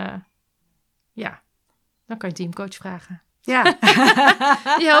 dan kan je een teamcoach vragen. Ja.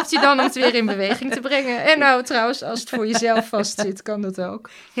 Die helpt je dan om het weer in beweging te brengen. En trouwens, als het voor jezelf vast zit, kan dat ook.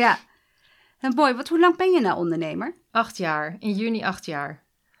 Ja. En mooi, hoe lang ben je nou ondernemer? 8 jaar. In juni 8 jaar.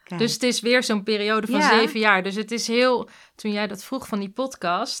 Kijk. Dus het is weer zo'n periode van 7 jaar. Dus het is toen jij dat vroeg van die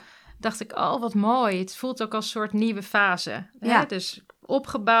podcast, dacht ik, wat mooi. Het voelt ook als een soort nieuwe fase. Ja. Hè? Dus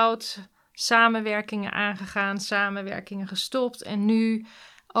opgebouwd, samenwerkingen aangegaan, samenwerkingen gestopt. En nu,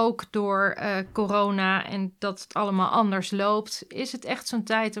 ook door corona en dat het allemaal anders loopt, is het echt zo'n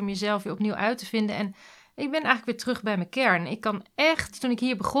tijd om jezelf weer opnieuw uit te vinden. En ik ben eigenlijk weer terug bij mijn kern. Ik kan echt, toen ik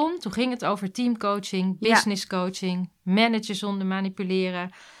hier begon, toen ging het over teamcoaching, business coaching, managen zonder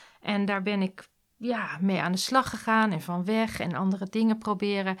manipuleren. En daar ben ik mee aan de slag gegaan en van weg en andere dingen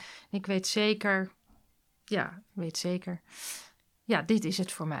proberen. En ik weet zeker, dit is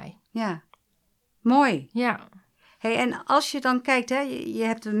het voor mij. Ja, mooi. Ja. Hey, en als je dan kijkt, hè, je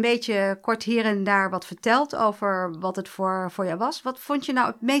hebt een beetje kort hier en daar wat verteld over wat het voor jou was. Wat vond je nou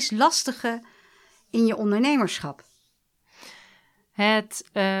het meest lastige in je ondernemerschap?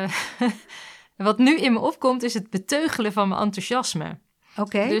 Wat nu in me opkomt is het beteugelen van mijn enthousiasme.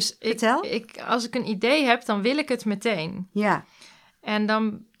 Oké, dus vertel. Als ik een idee heb, dan wil ik het meteen. Ja. En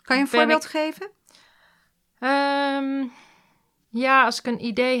dan kan je een voorbeeld geven? Als ik een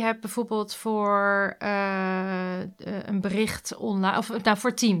idee heb, bijvoorbeeld voor een bericht online, of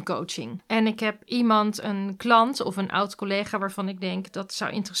voor teamcoaching. En ik heb een klant of een oud collega waarvan ik denk dat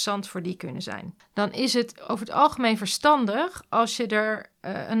zou interessant voor die kunnen zijn. Dan is het over het algemeen verstandig als je er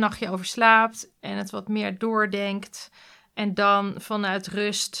een nachtje over slaapt en het wat meer doordenkt en dan vanuit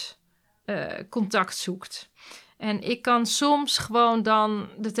rust contact zoekt. En ik kan soms gewoon dan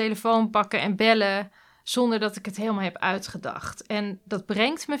de telefoon pakken en bellen zonder dat ik het helemaal heb uitgedacht. En dat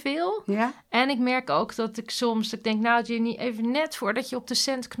brengt me veel. Ja. En ik merk ook dat ik denk, nou Ginny, even net voordat je op de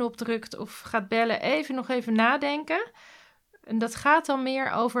zendknop drukt of gaat bellen, nog even nadenken. En dat gaat dan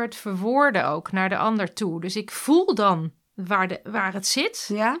meer over het verwoorden ook naar de ander toe. Dus ik voel dan waar het zit.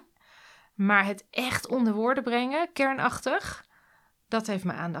 Ja. Maar het echt onder woorden brengen, kernachtig, dat heeft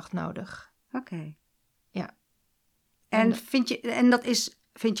mijn aandacht nodig. Oké. Ja. En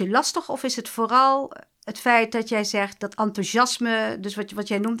vind je lastig of is het vooral het feit dat jij zegt dat enthousiasme, dus wat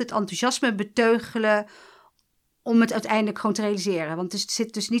jij noemt het enthousiasme beteugelen om het uiteindelijk gewoon te realiseren? Want het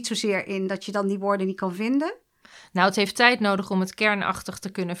zit dus niet zozeer in dat je dan die woorden niet kan vinden. Nou, het heeft tijd nodig om het kernachtig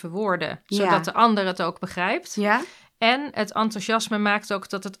te kunnen verwoorden, zodat de ander het ook begrijpt. Ja. En het enthousiasme maakt ook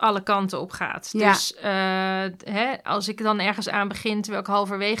dat het alle kanten op gaat. Ja. Dus als ik dan ergens aan begin, terwijl ik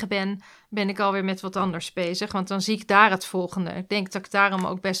halverwege ben ik alweer met wat anders bezig. Want dan zie ik daar het volgende. Ik denk dat ik daarom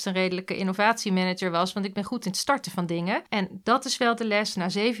ook best een redelijke innovatiemanager was. Want ik ben goed in het starten van dingen. En dat is wel de les na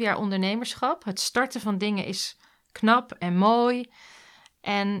 7 jaar ondernemerschap. Het starten van dingen is knap en mooi.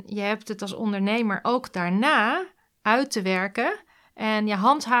 En je hebt het als ondernemer ook daarna uit te werken. En je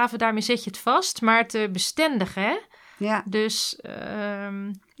handhaven, daarmee zet je het vast. Maar te bestendigen, hè? Ja. Dus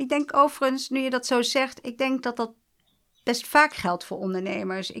ik denk overigens, nu je dat zo zegt, ik denk dat dat best vaak geldt voor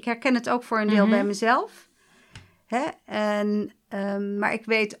ondernemers. Ik herken het ook voor een deel bij mezelf. Hè? Maar ik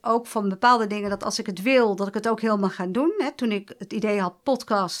weet ook van bepaalde dingen dat als ik het wil, dat ik het ook helemaal ga doen. Hè? Toen ik het idee had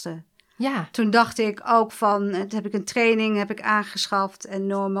podcasten, toen dacht ik ook van, heb ik een training aangeschaft en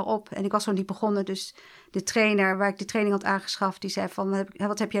noem maar op. En ik was nog niet begonnen, dus de trainer waar ik de training had aangeschaft, die zei van,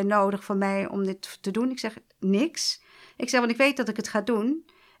 wat heb jij nodig van mij om dit te doen? Ik zeg, niks. Ik zeg, want ik weet dat ik het ga doen.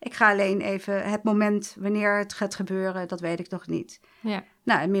 Ik ga alleen even het moment wanneer het gaat gebeuren, dat weet ik nog niet. Ja.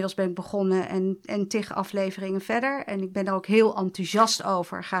 Nou, inmiddels ben ik begonnen en 10 afleveringen verder. En ik ben daar ook heel enthousiast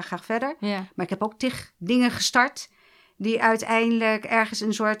over. Ga graag verder. Ja. Maar ik heb ook 10 dingen gestart die uiteindelijk ergens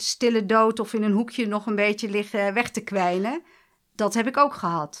een soort stille dood of in een hoekje nog een beetje liggen weg te kwijnen. Dat heb ik ook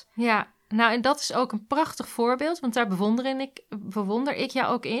gehad. Ja, nou en dat is ook een prachtig voorbeeld, want daar bewonder ik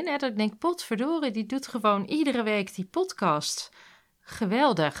jou ook in. Hè, dat ik denk, potverdorie, die doet gewoon iedere week die podcast.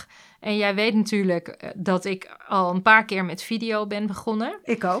 Geweldig. En jij weet natuurlijk dat ik al een paar keer met video ben begonnen.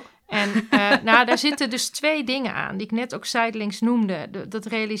 Ik ook. En daar zitten dus 2 dingen aan die ik net ook zijdelings noemde. Dat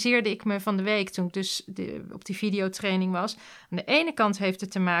realiseerde ik me van de week toen ik dus op die videotraining was. Aan de ene kant heeft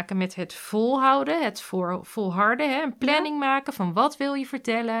het te maken met het volhouden, het volharden. Hè? Een planning maken van wat wil je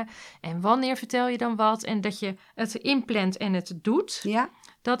vertellen en wanneer vertel je dan wat. En dat je het inplant en het doet. Ja.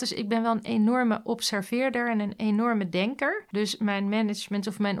 Ik ben wel een enorme observeerder en een enorme denker. Dus mijn management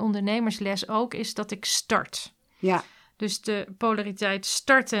of mijn ondernemersles ook is dat ik start. Ja. Dus de polariteit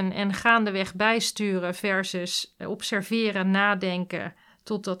starten en gaandeweg bijsturen versus observeren, nadenken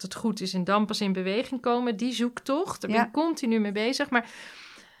totdat het goed is en dan pas in beweging komen. Die zoektocht, daar ben ik continu mee bezig. Maar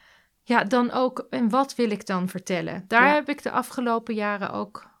ja, dan ook, en wat wil ik dan vertellen? Daar heb ik de afgelopen jaren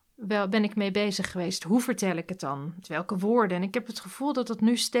ook ben ik mee bezig geweest. Hoe vertel ik het dan? Met welke woorden? En ik heb het gevoel dat het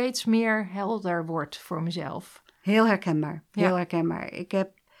nu steeds meer helder wordt voor mezelf. Heel herkenbaar. Heel herkenbaar. Ik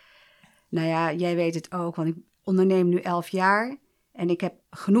heb, jij weet het ook, want ik onderneem nu 11 jaar. En ik heb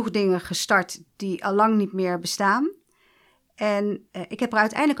genoeg dingen gestart die al lang niet meer bestaan. En ik heb er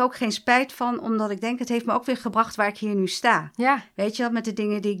uiteindelijk ook geen spijt van, omdat ik denk, het heeft me ook weer gebracht waar ik hier nu sta. Ja. Weet je wel, met de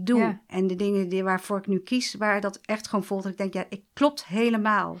dingen die ik doe en de dingen waarvoor ik nu kies, waar dat echt gewoon voelt. Dat ik denk, ik klopt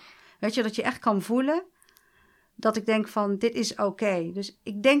helemaal. Weet je, dat je echt kan voelen dat ik denk van, dit is oké. Dus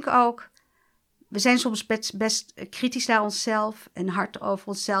ik denk ook, we zijn soms best kritisch naar onszelf en hard over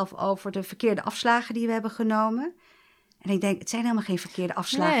onszelf, over de verkeerde afslagen die we hebben genomen. En ik denk, het zijn helemaal geen verkeerde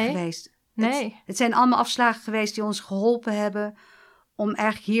afslagen geweest. Nee. Het zijn allemaal afslagen geweest die ons geholpen hebben om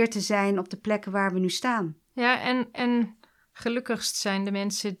eigenlijk hier te zijn op de plekken waar we nu staan. Ja, en gelukkigst zijn de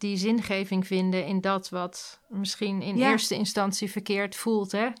mensen die zingeving vinden in dat wat misschien in eerste instantie verkeerd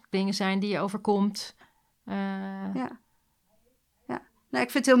voelt. Hè? Dingen zijn die je overkomt. Ja. Nou,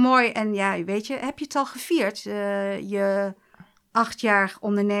 ik vind het heel mooi. En ja, weet je, heb je het al gevierd? Je 8-jarig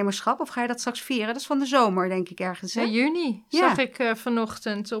ondernemerschap? Of ga je dat straks vieren? Dat is van de zomer, denk ik, ergens. Hè? Juni zag ik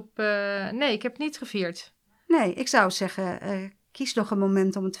vanochtend op... nee, ik heb het niet gevierd. Nee, ik zou zeggen, kies nog een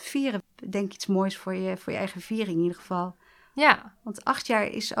moment om het te vieren. Denk iets moois voor je eigen viering in ieder geval. Ja. Want 8 jaar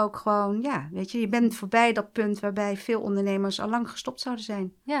is ook gewoon, weet je bent voorbij dat punt waarbij veel ondernemers al lang gestopt zouden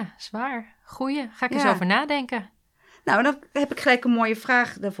zijn. Ja, zwaar. Goeie. Ga ik eens over nadenken. Nou, dan heb ik gelijk een mooie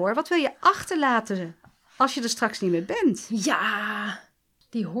vraag daarvoor. Wat wil je achterlaten als je er straks niet meer bent? Ja,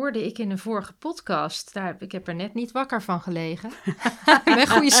 die hoorde ik in een vorige podcast. Ik heb er net niet wakker van gelegen. Ik ben een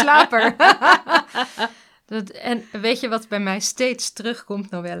goede slaper. En weet je wat bij mij steeds terugkomt,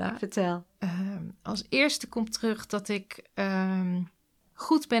 Noella? Vertel. Als eerste komt terug dat ik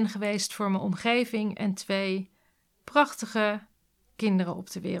goed ben geweest voor mijn omgeving en 2 prachtige kinderen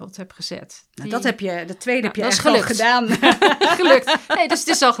op de wereld heb gezet. Nou, de tweede heb je echt gelukt. al gedaan. Gelukt. Nee, dus het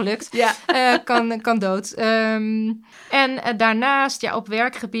is al gelukt. Ja. Kan dood. En daarnaast, op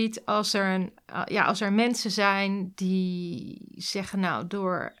werkgebied, als er mensen zijn die zeggen, nou,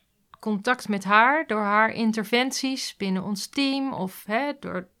 door contact met haar, door haar interventies binnen ons team of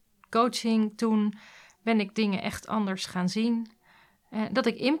door coaching toen, ben ik dingen echt anders gaan zien. Dat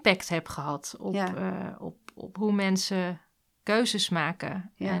ik impact heb gehad op hoe mensen keuzes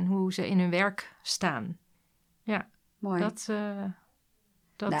maken en hoe ze in hun werk staan. Ja, mooi.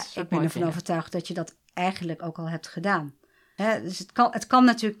 Dat ik ben ervan overtuigd dat je dat eigenlijk ook al hebt gedaan. Dus het kan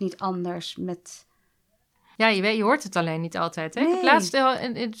natuurlijk niet anders met... Ja, je hoort het alleen niet altijd. Hè? Nee.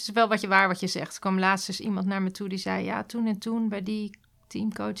 Het is wel waar wat je zegt. Er kwam laatst dus iemand naar me toe die zei... ja, toen en toen bij die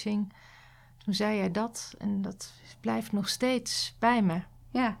teamcoaching... toen zei jij dat en dat blijft nog steeds bij me.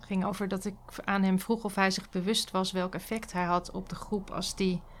 Ja. Het ging over dat ik aan hem vroeg of hij zich bewust was... welk effect hij had op de groep als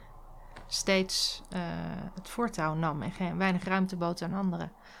die steeds het voortouw nam... en weinig ruimte bood aan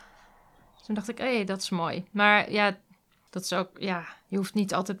anderen. Toen dacht ik, dat is mooi. Maar ja... Dat is ook, je hoeft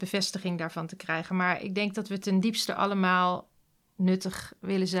niet altijd bevestiging daarvan te krijgen. Maar ik denk dat we ten diepste allemaal nuttig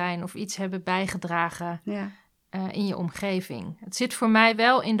willen zijn of iets hebben bijgedragen in je omgeving. Het zit voor mij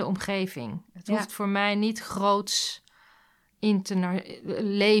wel in de omgeving. Het hoeft voor mij niet groots in te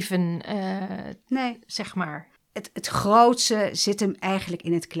leven, nee. zeg maar. Het grootste zit hem eigenlijk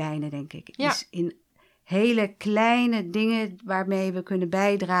in het kleine, denk ik. Ja. Dus in hele kleine dingen waarmee we kunnen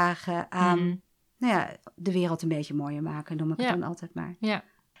bijdragen aan... de wereld een beetje mooier maken, noem ik het dan altijd maar. Ja.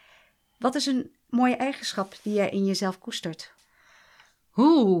 Wat is een mooie eigenschap die jij in jezelf koestert?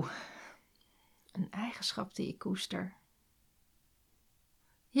 Een eigenschap die ik koester.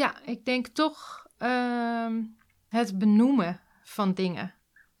 Ja, ik denk toch het benoemen van dingen.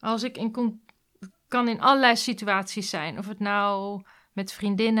 Als ik kan in allerlei situaties zijn. Of het nou met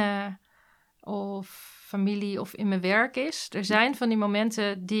vriendinnen of familie of in mijn werk is. Er zijn van die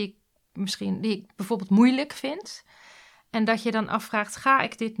momenten die ik bijvoorbeeld moeilijk vind. En dat je dan afvraagt, ga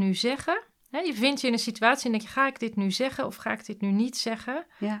ik dit nu zeggen? Je vindt je in een situatie en denk je, ga ik dit nu zeggen of ga ik dit nu niet zeggen?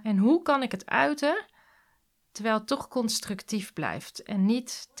 Ja. En hoe kan ik het uiten, terwijl het toch constructief blijft en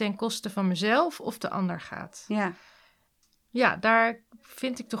niet ten koste van mezelf of de ander gaat? Ja, daar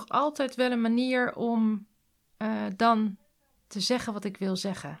vind ik toch altijd wel een manier om dan te zeggen wat ik wil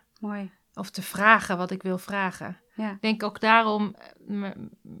zeggen. Mooi. Of te vragen wat ik wil vragen. Ja. Ik denk ook daarom,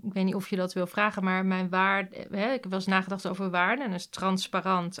 ik weet niet of je dat wil vragen, maar mijn waarde, ik heb wel eens nagedacht over waarden. En dat is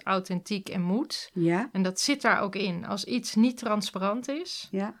transparant, authentiek en moed. Ja. En dat zit daar ook in. Als iets niet transparant is,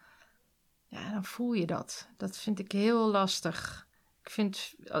 dan voel je dat. Dat vind ik heel lastig. Ik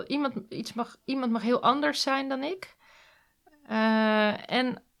vind, iemand mag heel anders zijn dan ik.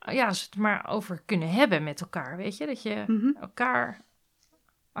 En als we het maar over kunnen hebben met elkaar, weet je. Dat je elkaar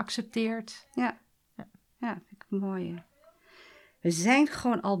accepteert. Ja, vind ik mooi. We zijn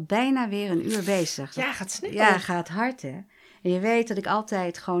gewoon al bijna weer 1 uur bezig. Ja, gaat snel. Ja, gaat hard, hè. En je weet dat ik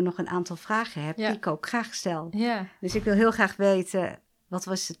altijd gewoon nog een aantal vragen heb... die ik ook graag stel. Ja. Dus ik wil heel graag weten... wat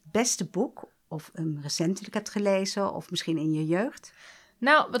was het beste boek of hem recentelijk hebt gelezen of misschien in je jeugd?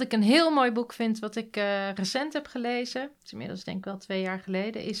 Nou, wat ik een heel mooi boek vind, wat ik recent heb gelezen, het is inmiddels denk ik wel 2 jaar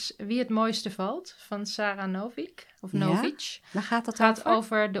geleden, is Wie het mooiste valt, van Sarah Novic. Waar gaat dat Het gaat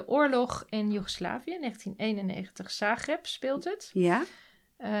over de oorlog in Joegoslavië, 1991, Zagreb speelt het. Ja.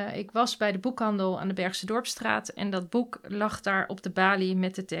 Ik was bij de boekhandel aan de Bergse Dorpsstraat en dat boek lag daar op de balie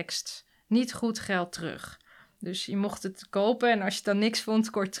met de tekst: niet goed, geld terug. Dus je mocht het kopen en als je dan niks vond,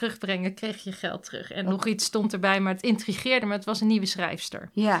 kon je het terugbrengen, kreeg je geld terug. En nog iets stond erbij, maar het intrigeerde me. Het was een nieuwe schrijfster.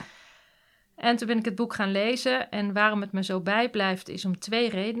 Ja. En toen ben ik het boek gaan lezen. En waarom het me zo bijblijft is om 2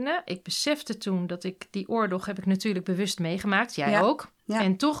 redenen. Ik besefte toen dat die oorlog heb ik natuurlijk bewust meegemaakt. Jij ook. Ja.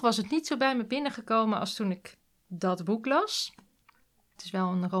 En toch was het niet zo bij me binnengekomen als toen ik dat boek las. Het is wel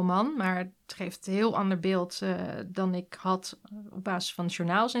een roman, maar het geeft een heel ander beeld dan ik had op basis van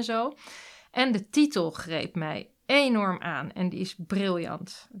journaals en zo. En de titel greep mij enorm aan en die is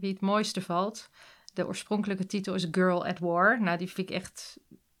briljant. Wie het mooiste valt. De oorspronkelijke titel is Girl at War. Nou, die vind ik echt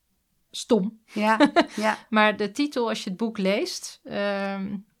stom. Ja. Maar de titel, als je het boek leest...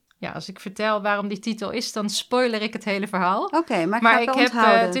 als ik vertel waarom die titel is, dan spoiler ik het hele verhaal. Oké, maar ik heb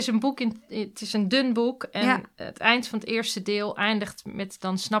het is een boek het is een dun boek en het eind van het eerste deel eindigt met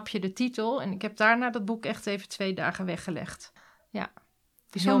dan snap je de titel. En ik heb daarna dat boek echt even 2 dagen weggelegd. Ja.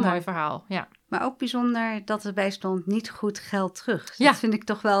 Bijzonder. Heel mooi verhaal, ja. Maar ook bijzonder dat erbij stond niet goed geld terug. Dus dat vind ik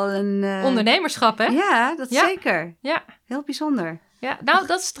toch wel een... Ondernemerschap, hè? Ja, dat zeker. Ja. Heel bijzonder. Ja, nou,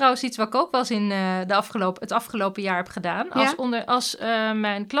 dat is trouwens iets wat ik ook wel eens in het afgelopen jaar heb gedaan. Als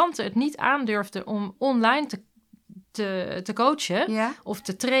mijn klanten het niet aandurfden om online te coachen of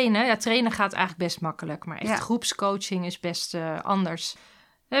te trainen. Ja, trainen gaat eigenlijk best makkelijk, maar echt groepscoaching is best anders.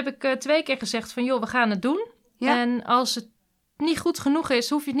 Dan heb ik 2 keer gezegd van, joh, we gaan het doen. Ja. En als het niet goed genoeg is,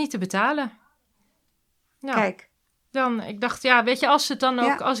 hoef je het niet te betalen. Nou, kijk. Dan, ik dacht, weet je,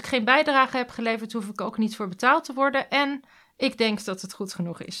 als ik geen bijdrage heb geleverd, hoef ik ook niet voor betaald te worden. En ik denk dat het goed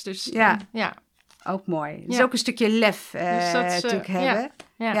genoeg is. Dus ja. Ook mooi. Dus ook een stukje lef natuurlijk hebben.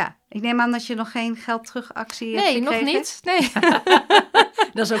 Ja. Ik neem aan dat je nog geen geld terugactie hebt gekregen. Nee, nog niet. Nee.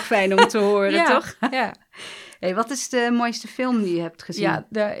 Dat is ook fijn om te horen, toch? Ja. Hey, wat is de mooiste film die je hebt gezien?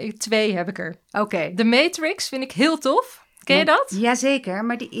 Ja, 2 heb ik er. Oké. The Matrix vind ik heel tof. Ken je dat? Jazeker,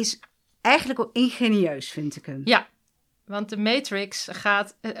 maar die is eigenlijk ook ingenieus, vind ik hem. Ja, want de Matrix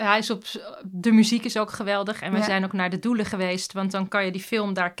de muziek is ook geweldig. En we zijn ook naar de Doelen geweest. Want dan kan je die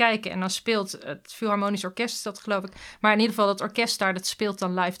film daar kijken. En dan speelt het Philharmonisch Orkest, is dat geloof ik. Maar in ieder geval dat orkest daar, dat speelt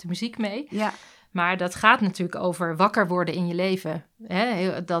dan live de muziek mee. Ja. Maar dat gaat natuurlijk over wakker worden in je leven.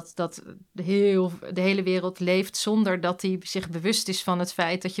 Hè? Dat de hele wereld leeft zonder dat hij zich bewust is van het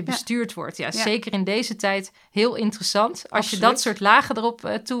feit dat je bestuurd wordt. Ja, zeker in deze tijd heel interessant. Als je dat soort lagen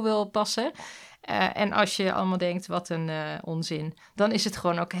erop toe wil passen. En als je allemaal denkt, wat een onzin. Dan is het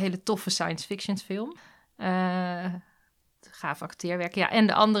gewoon ook een hele toffe science fiction film. Gaaf acteerwerk. Ja, en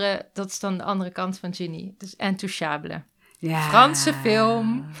de andere, dat is dan de andere kant van Ginny. Dus Intouchable. Ja. Franse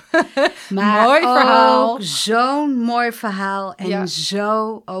film. Maar mooi verhaal. Zo'n mooi verhaal. En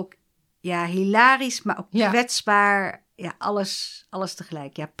zo ook hilarisch, maar ook kwetsbaar. Ja, alles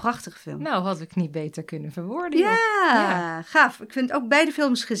tegelijk. Ja, prachtig film. Nou, had ik niet beter kunnen verwoorden. Ja, gaaf. Ik vind ook beide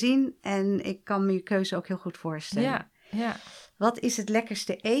films gezien. En ik kan me je keuze ook heel goed voorstellen. Ja. Wat is het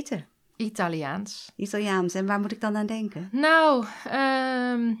lekkerste eten? Italiaans. En waar moet ik dan aan denken? Nou,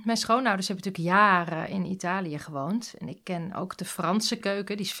 mijn schoonouders hebben natuurlijk jaren in Italië gewoond. En ik ken ook de Franse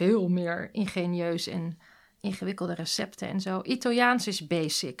keuken. Die is veel meer ingenieus en ingewikkelde recepten en zo. Italiaans is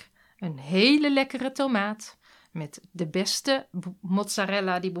basic. Een hele lekkere tomaat met de beste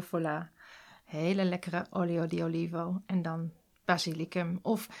mozzarella di bufala. Hele lekkere olio di olivo en dan basilicum.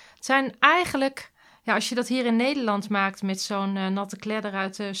 Of het zijn eigenlijk... Ja, als je dat hier in Nederland maakt met zo'n natte kledder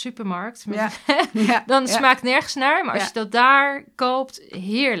uit de supermarkt, dan smaakt nergens naar. Maar als je dat daar koopt,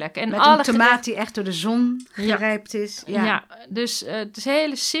 heerlijk. En met een tomaat die echt door de zon gerijpt is. Ja, dus het is een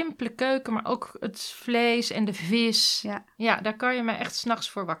hele simpele keuken, maar ook het vlees en de vis. Ja, daar kan je me echt 's nachts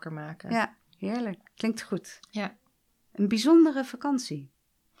voor wakker maken. Ja, heerlijk. Klinkt goed. Ja. Een bijzondere vakantie.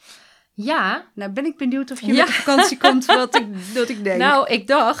 Ja. Nou ben ik benieuwd of je met de vakantie komt wat ik denk. Nou, ik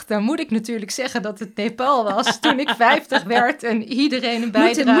dacht, dan moet ik natuurlijk zeggen dat het Nepal was toen ik 50 werd en iedereen een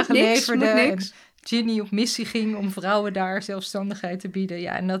bijdrage leverde. En Ginny op missie ging om vrouwen daar zelfstandigheid te bieden.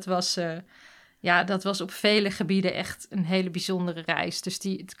 Ja, en dat was op vele gebieden echt een hele bijzondere reis. Dus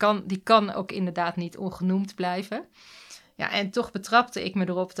die kan ook inderdaad niet ongenoemd blijven. Ja, en toch betrapte ik me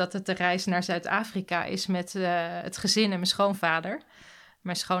erop dat het de reis naar Zuid-Afrika is met het gezin en mijn schoonvader.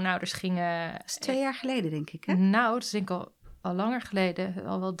 Mijn schoonouders gingen... Dat is 2 jaar geleden, denk ik, hè? Nou, dat is denk ik al langer geleden.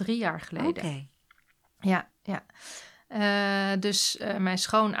 Al wel 3 jaar geleden. Oké. Ja. Dus mijn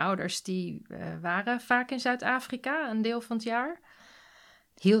schoonouders die waren vaak in Zuid-Afrika een deel van het jaar.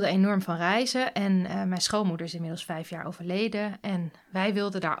 Hielden enorm van reizen en mijn schoonmoeder is inmiddels 5 jaar overleden. En wij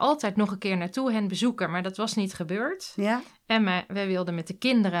wilden daar altijd nog een keer naartoe hen bezoeken, maar dat was niet gebeurd. Ja. En wij wilden met de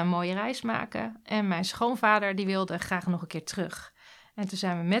kinderen een mooie reis maken. En mijn schoonvader die wilde graag nog een keer terug. En toen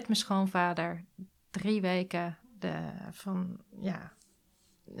zijn we met mijn schoonvader 3 weken van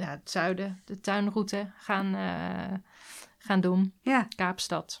het zuiden, de tuinroute gaan doen. Ja.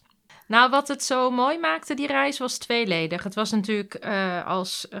 Kaapstad. Nou, wat het zo mooi maakte, die reis, was tweeledig. Het was natuurlijk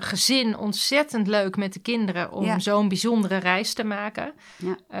als gezin ontzettend leuk met de kinderen om zo'n bijzondere reis te maken.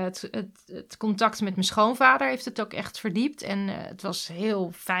 Ja. Het contact met mijn schoonvader heeft het ook echt verdiept. En het was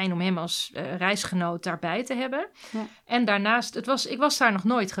heel fijn om hem als reisgenoot daarbij te hebben. Ja. En daarnaast, ik was daar nog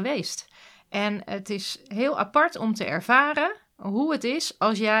nooit geweest. En het is heel apart om te ervaren hoe het is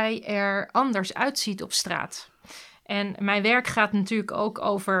als jij er anders uitziet op straat. En mijn werk gaat natuurlijk ook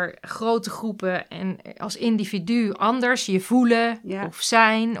over grote groepen en als individu anders je voelen of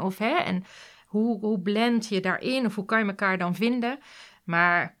zijn. En hoe blend je daarin of hoe kan je elkaar dan vinden?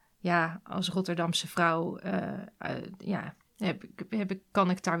 Maar ja, als Rotterdamse vrouw kan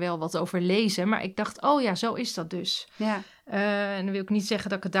ik daar wel wat over lezen. Maar ik dacht, zo is dat dus. Ja. En dan wil ik niet zeggen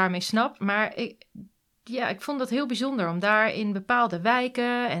dat ik het daarmee snap, maar ik vond dat heel bijzonder om daar in bepaalde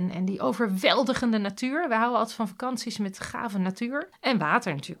wijken en die overweldigende natuur. We houden altijd van vakanties met gave natuur. En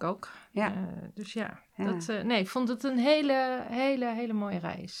water natuurlijk ook. Ja. Ik vond het een hele mooie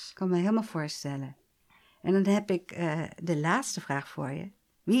reis. Ik kan me helemaal voorstellen. En dan heb ik de laatste vraag voor je.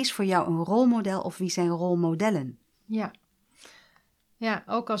 Wie is voor jou een rolmodel of wie zijn rolmodellen? Ja,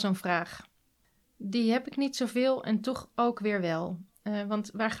 ook al zo'n vraag. Die heb ik niet zoveel en toch ook weer wel. Want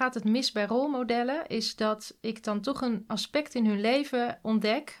waar gaat het mis bij rolmodellen is dat ik dan toch een aspect in hun leven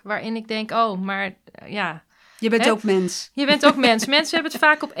ontdek waarin ik denk, je bent ook mens. Je bent ook mens. Mensen hebben het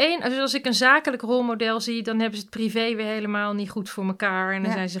vaak op één. Dus als ik een zakelijk rolmodel zie, dan hebben ze het privé weer helemaal niet goed voor elkaar. En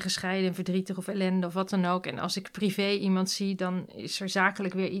dan zijn ze gescheiden en verdrietig of ellende of wat dan ook. En als ik privé iemand zie, dan is er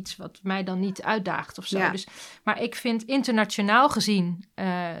zakelijk weer iets wat mij dan niet uitdaagt of zo. Ja. Maar ik vind internationaal gezien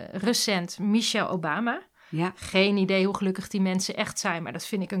recent Michelle Obama. Ja. Geen idee hoe gelukkig die mensen echt zijn. Maar dat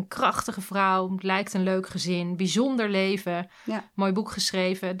vind ik een krachtige vrouw. Het lijkt een leuk gezin. Bijzonder leven. Ja. Mooi boek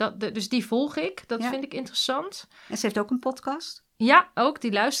geschreven. Dus die volg ik. Dat vind ik interessant. En ze heeft ook een podcast? Ja, ook.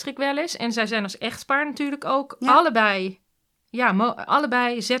 Die luister ik wel eens. En zij zijn als echtpaar natuurlijk ook allebei. Ja,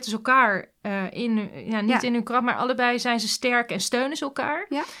 allebei zetten ze elkaar niet in hun krap. Maar allebei zijn ze sterk en steunen ze elkaar.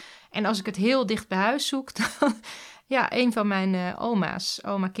 Ja. En als ik het heel dicht bij huis zoek. Dan, een van mijn oma's.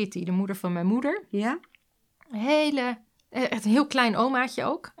 Oma Kitty, de moeder van mijn moeder. Ja. Echt een heel klein omaatje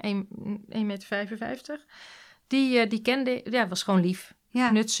ook, 1,55 meter. Die kende, was gewoon lief. Ja.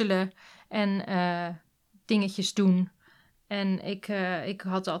 Knutselen en dingetjes doen. En ik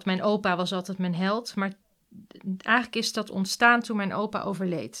had altijd, mijn opa was altijd mijn held. Maar eigenlijk is dat ontstaan toen mijn opa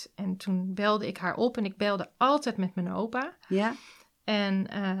overleed. En toen belde ik haar op en ik belde altijd met mijn opa. Ja. En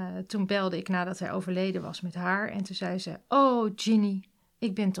toen belde ik nadat hij overleden was met haar. En toen zei ze, Ginny,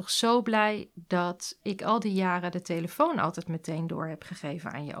 ik ben toch zo blij dat ik al die jaren de telefoon altijd meteen door heb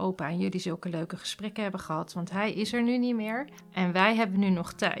gegeven aan je opa. En jullie zulke leuke gesprekken hebben gehad. Want hij is er nu niet meer. En wij hebben nu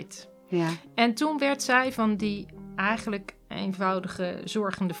nog tijd. Ja. En toen werd zij van die eigenlijk eenvoudige,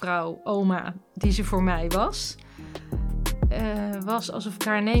 zorgende vrouw, oma, die ze voor mij was alsof ik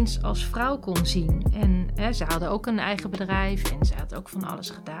haar ineens als vrouw kon zien. En ze hadden ook een eigen bedrijf. En ze had ook van alles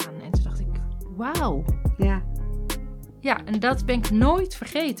gedaan. En toen dacht ik, wauw. Ja. Ja, en dat ben ik nooit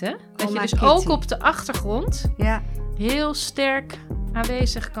vergeten. Dat je dus Kitty ook op de achtergrond heel sterk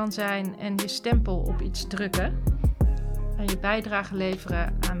aanwezig kan zijn en je stempel op iets drukken. En je bijdrage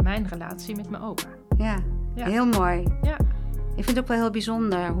leveren aan mijn relatie met mijn opa. Ja, heel mooi. Ja. Ik vind het ook wel heel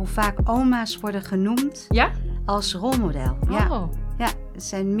bijzonder hoe vaak oma's worden genoemd als rolmodel. Ja. Ja, er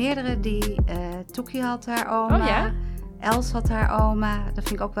zijn meerdere die... Toekie had haar oma. Oh, ja? Els had haar oma. Dat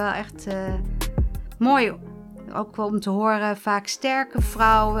vind ik ook wel echt mooi. Ook wel om te horen, vaak sterke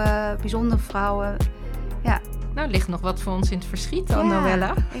vrouwen, bijzondere vrouwen. Ja. Nou, ligt nog wat voor ons in het verschiet dan,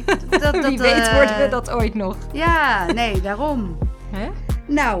 Noëlla. Wie weet worden we dat ooit nog. Ja, nee, daarom.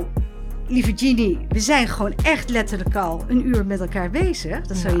 Nou, lieve Ginny, we zijn gewoon echt letterlijk al een uur met elkaar bezig.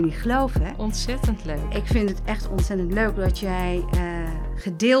 Dat zou je niet geloven, hè? Ontzettend leuk. Ik vind het echt ontzettend leuk dat jij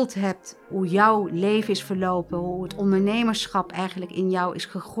gedeeld hebt hoe jouw leven is verlopen. Hoe het ondernemerschap eigenlijk in jou is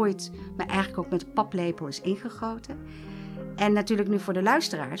gegroeid. Maar eigenlijk ook met de paplepel is ingegoten. En natuurlijk nu voor de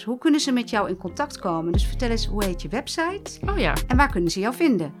luisteraars. Hoe kunnen ze met jou in contact komen? Dus vertel eens, hoe heet je website? Oh ja. En waar kunnen ze jou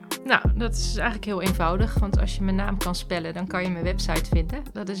vinden? Nou, dat is eigenlijk heel eenvoudig. Want als je mijn naam kan spellen, dan kan je mijn website vinden.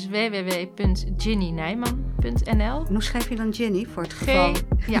 Dat is www.ginnynijman.nl. Hoe schrijf je dan Ginny voor het geval?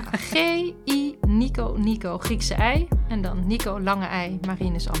 G-I, Nico, Griekse I. En dan Nico, lange I,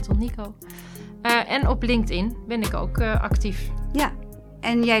 Marinus Anton Nico. En op LinkedIn ben ik ook actief. Ja,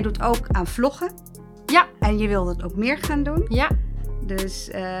 en jij doet ook aan vloggen. Ja. En je wil dat ook meer gaan doen. Ja. Dus,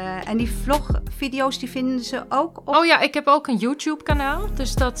 en die vlogvideo's die vinden ze ook op? Oh ja, ik heb ook een YouTube-kanaal.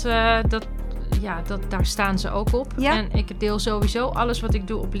 Dus daar staan ze ook op. Ja? En ik deel sowieso alles wat ik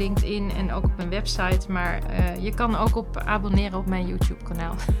doe op LinkedIn en ook op mijn website. Maar je kan ook abonneren op mijn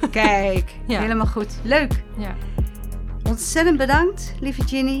YouTube-kanaal. Kijk, helemaal goed. Leuk. Ja. Ontzettend bedankt, lieve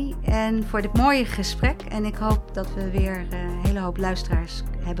Ginny, en voor dit mooie gesprek. En ik hoop dat we weer een hele hoop luisteraars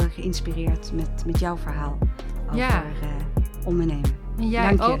hebben geïnspireerd met jouw verhaal over ondernemen.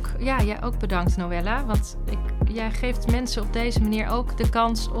 Jij ook bedankt, Noella. Want jij geeft mensen op deze manier ook de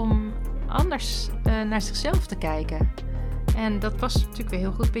kans om anders naar zichzelf te kijken. En dat past natuurlijk weer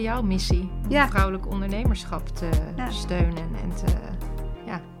heel goed bij jouw missie. Om vrouwelijk ondernemerschap te steunen. En dus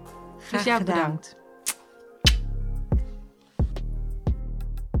Graag gedaan. bedankt.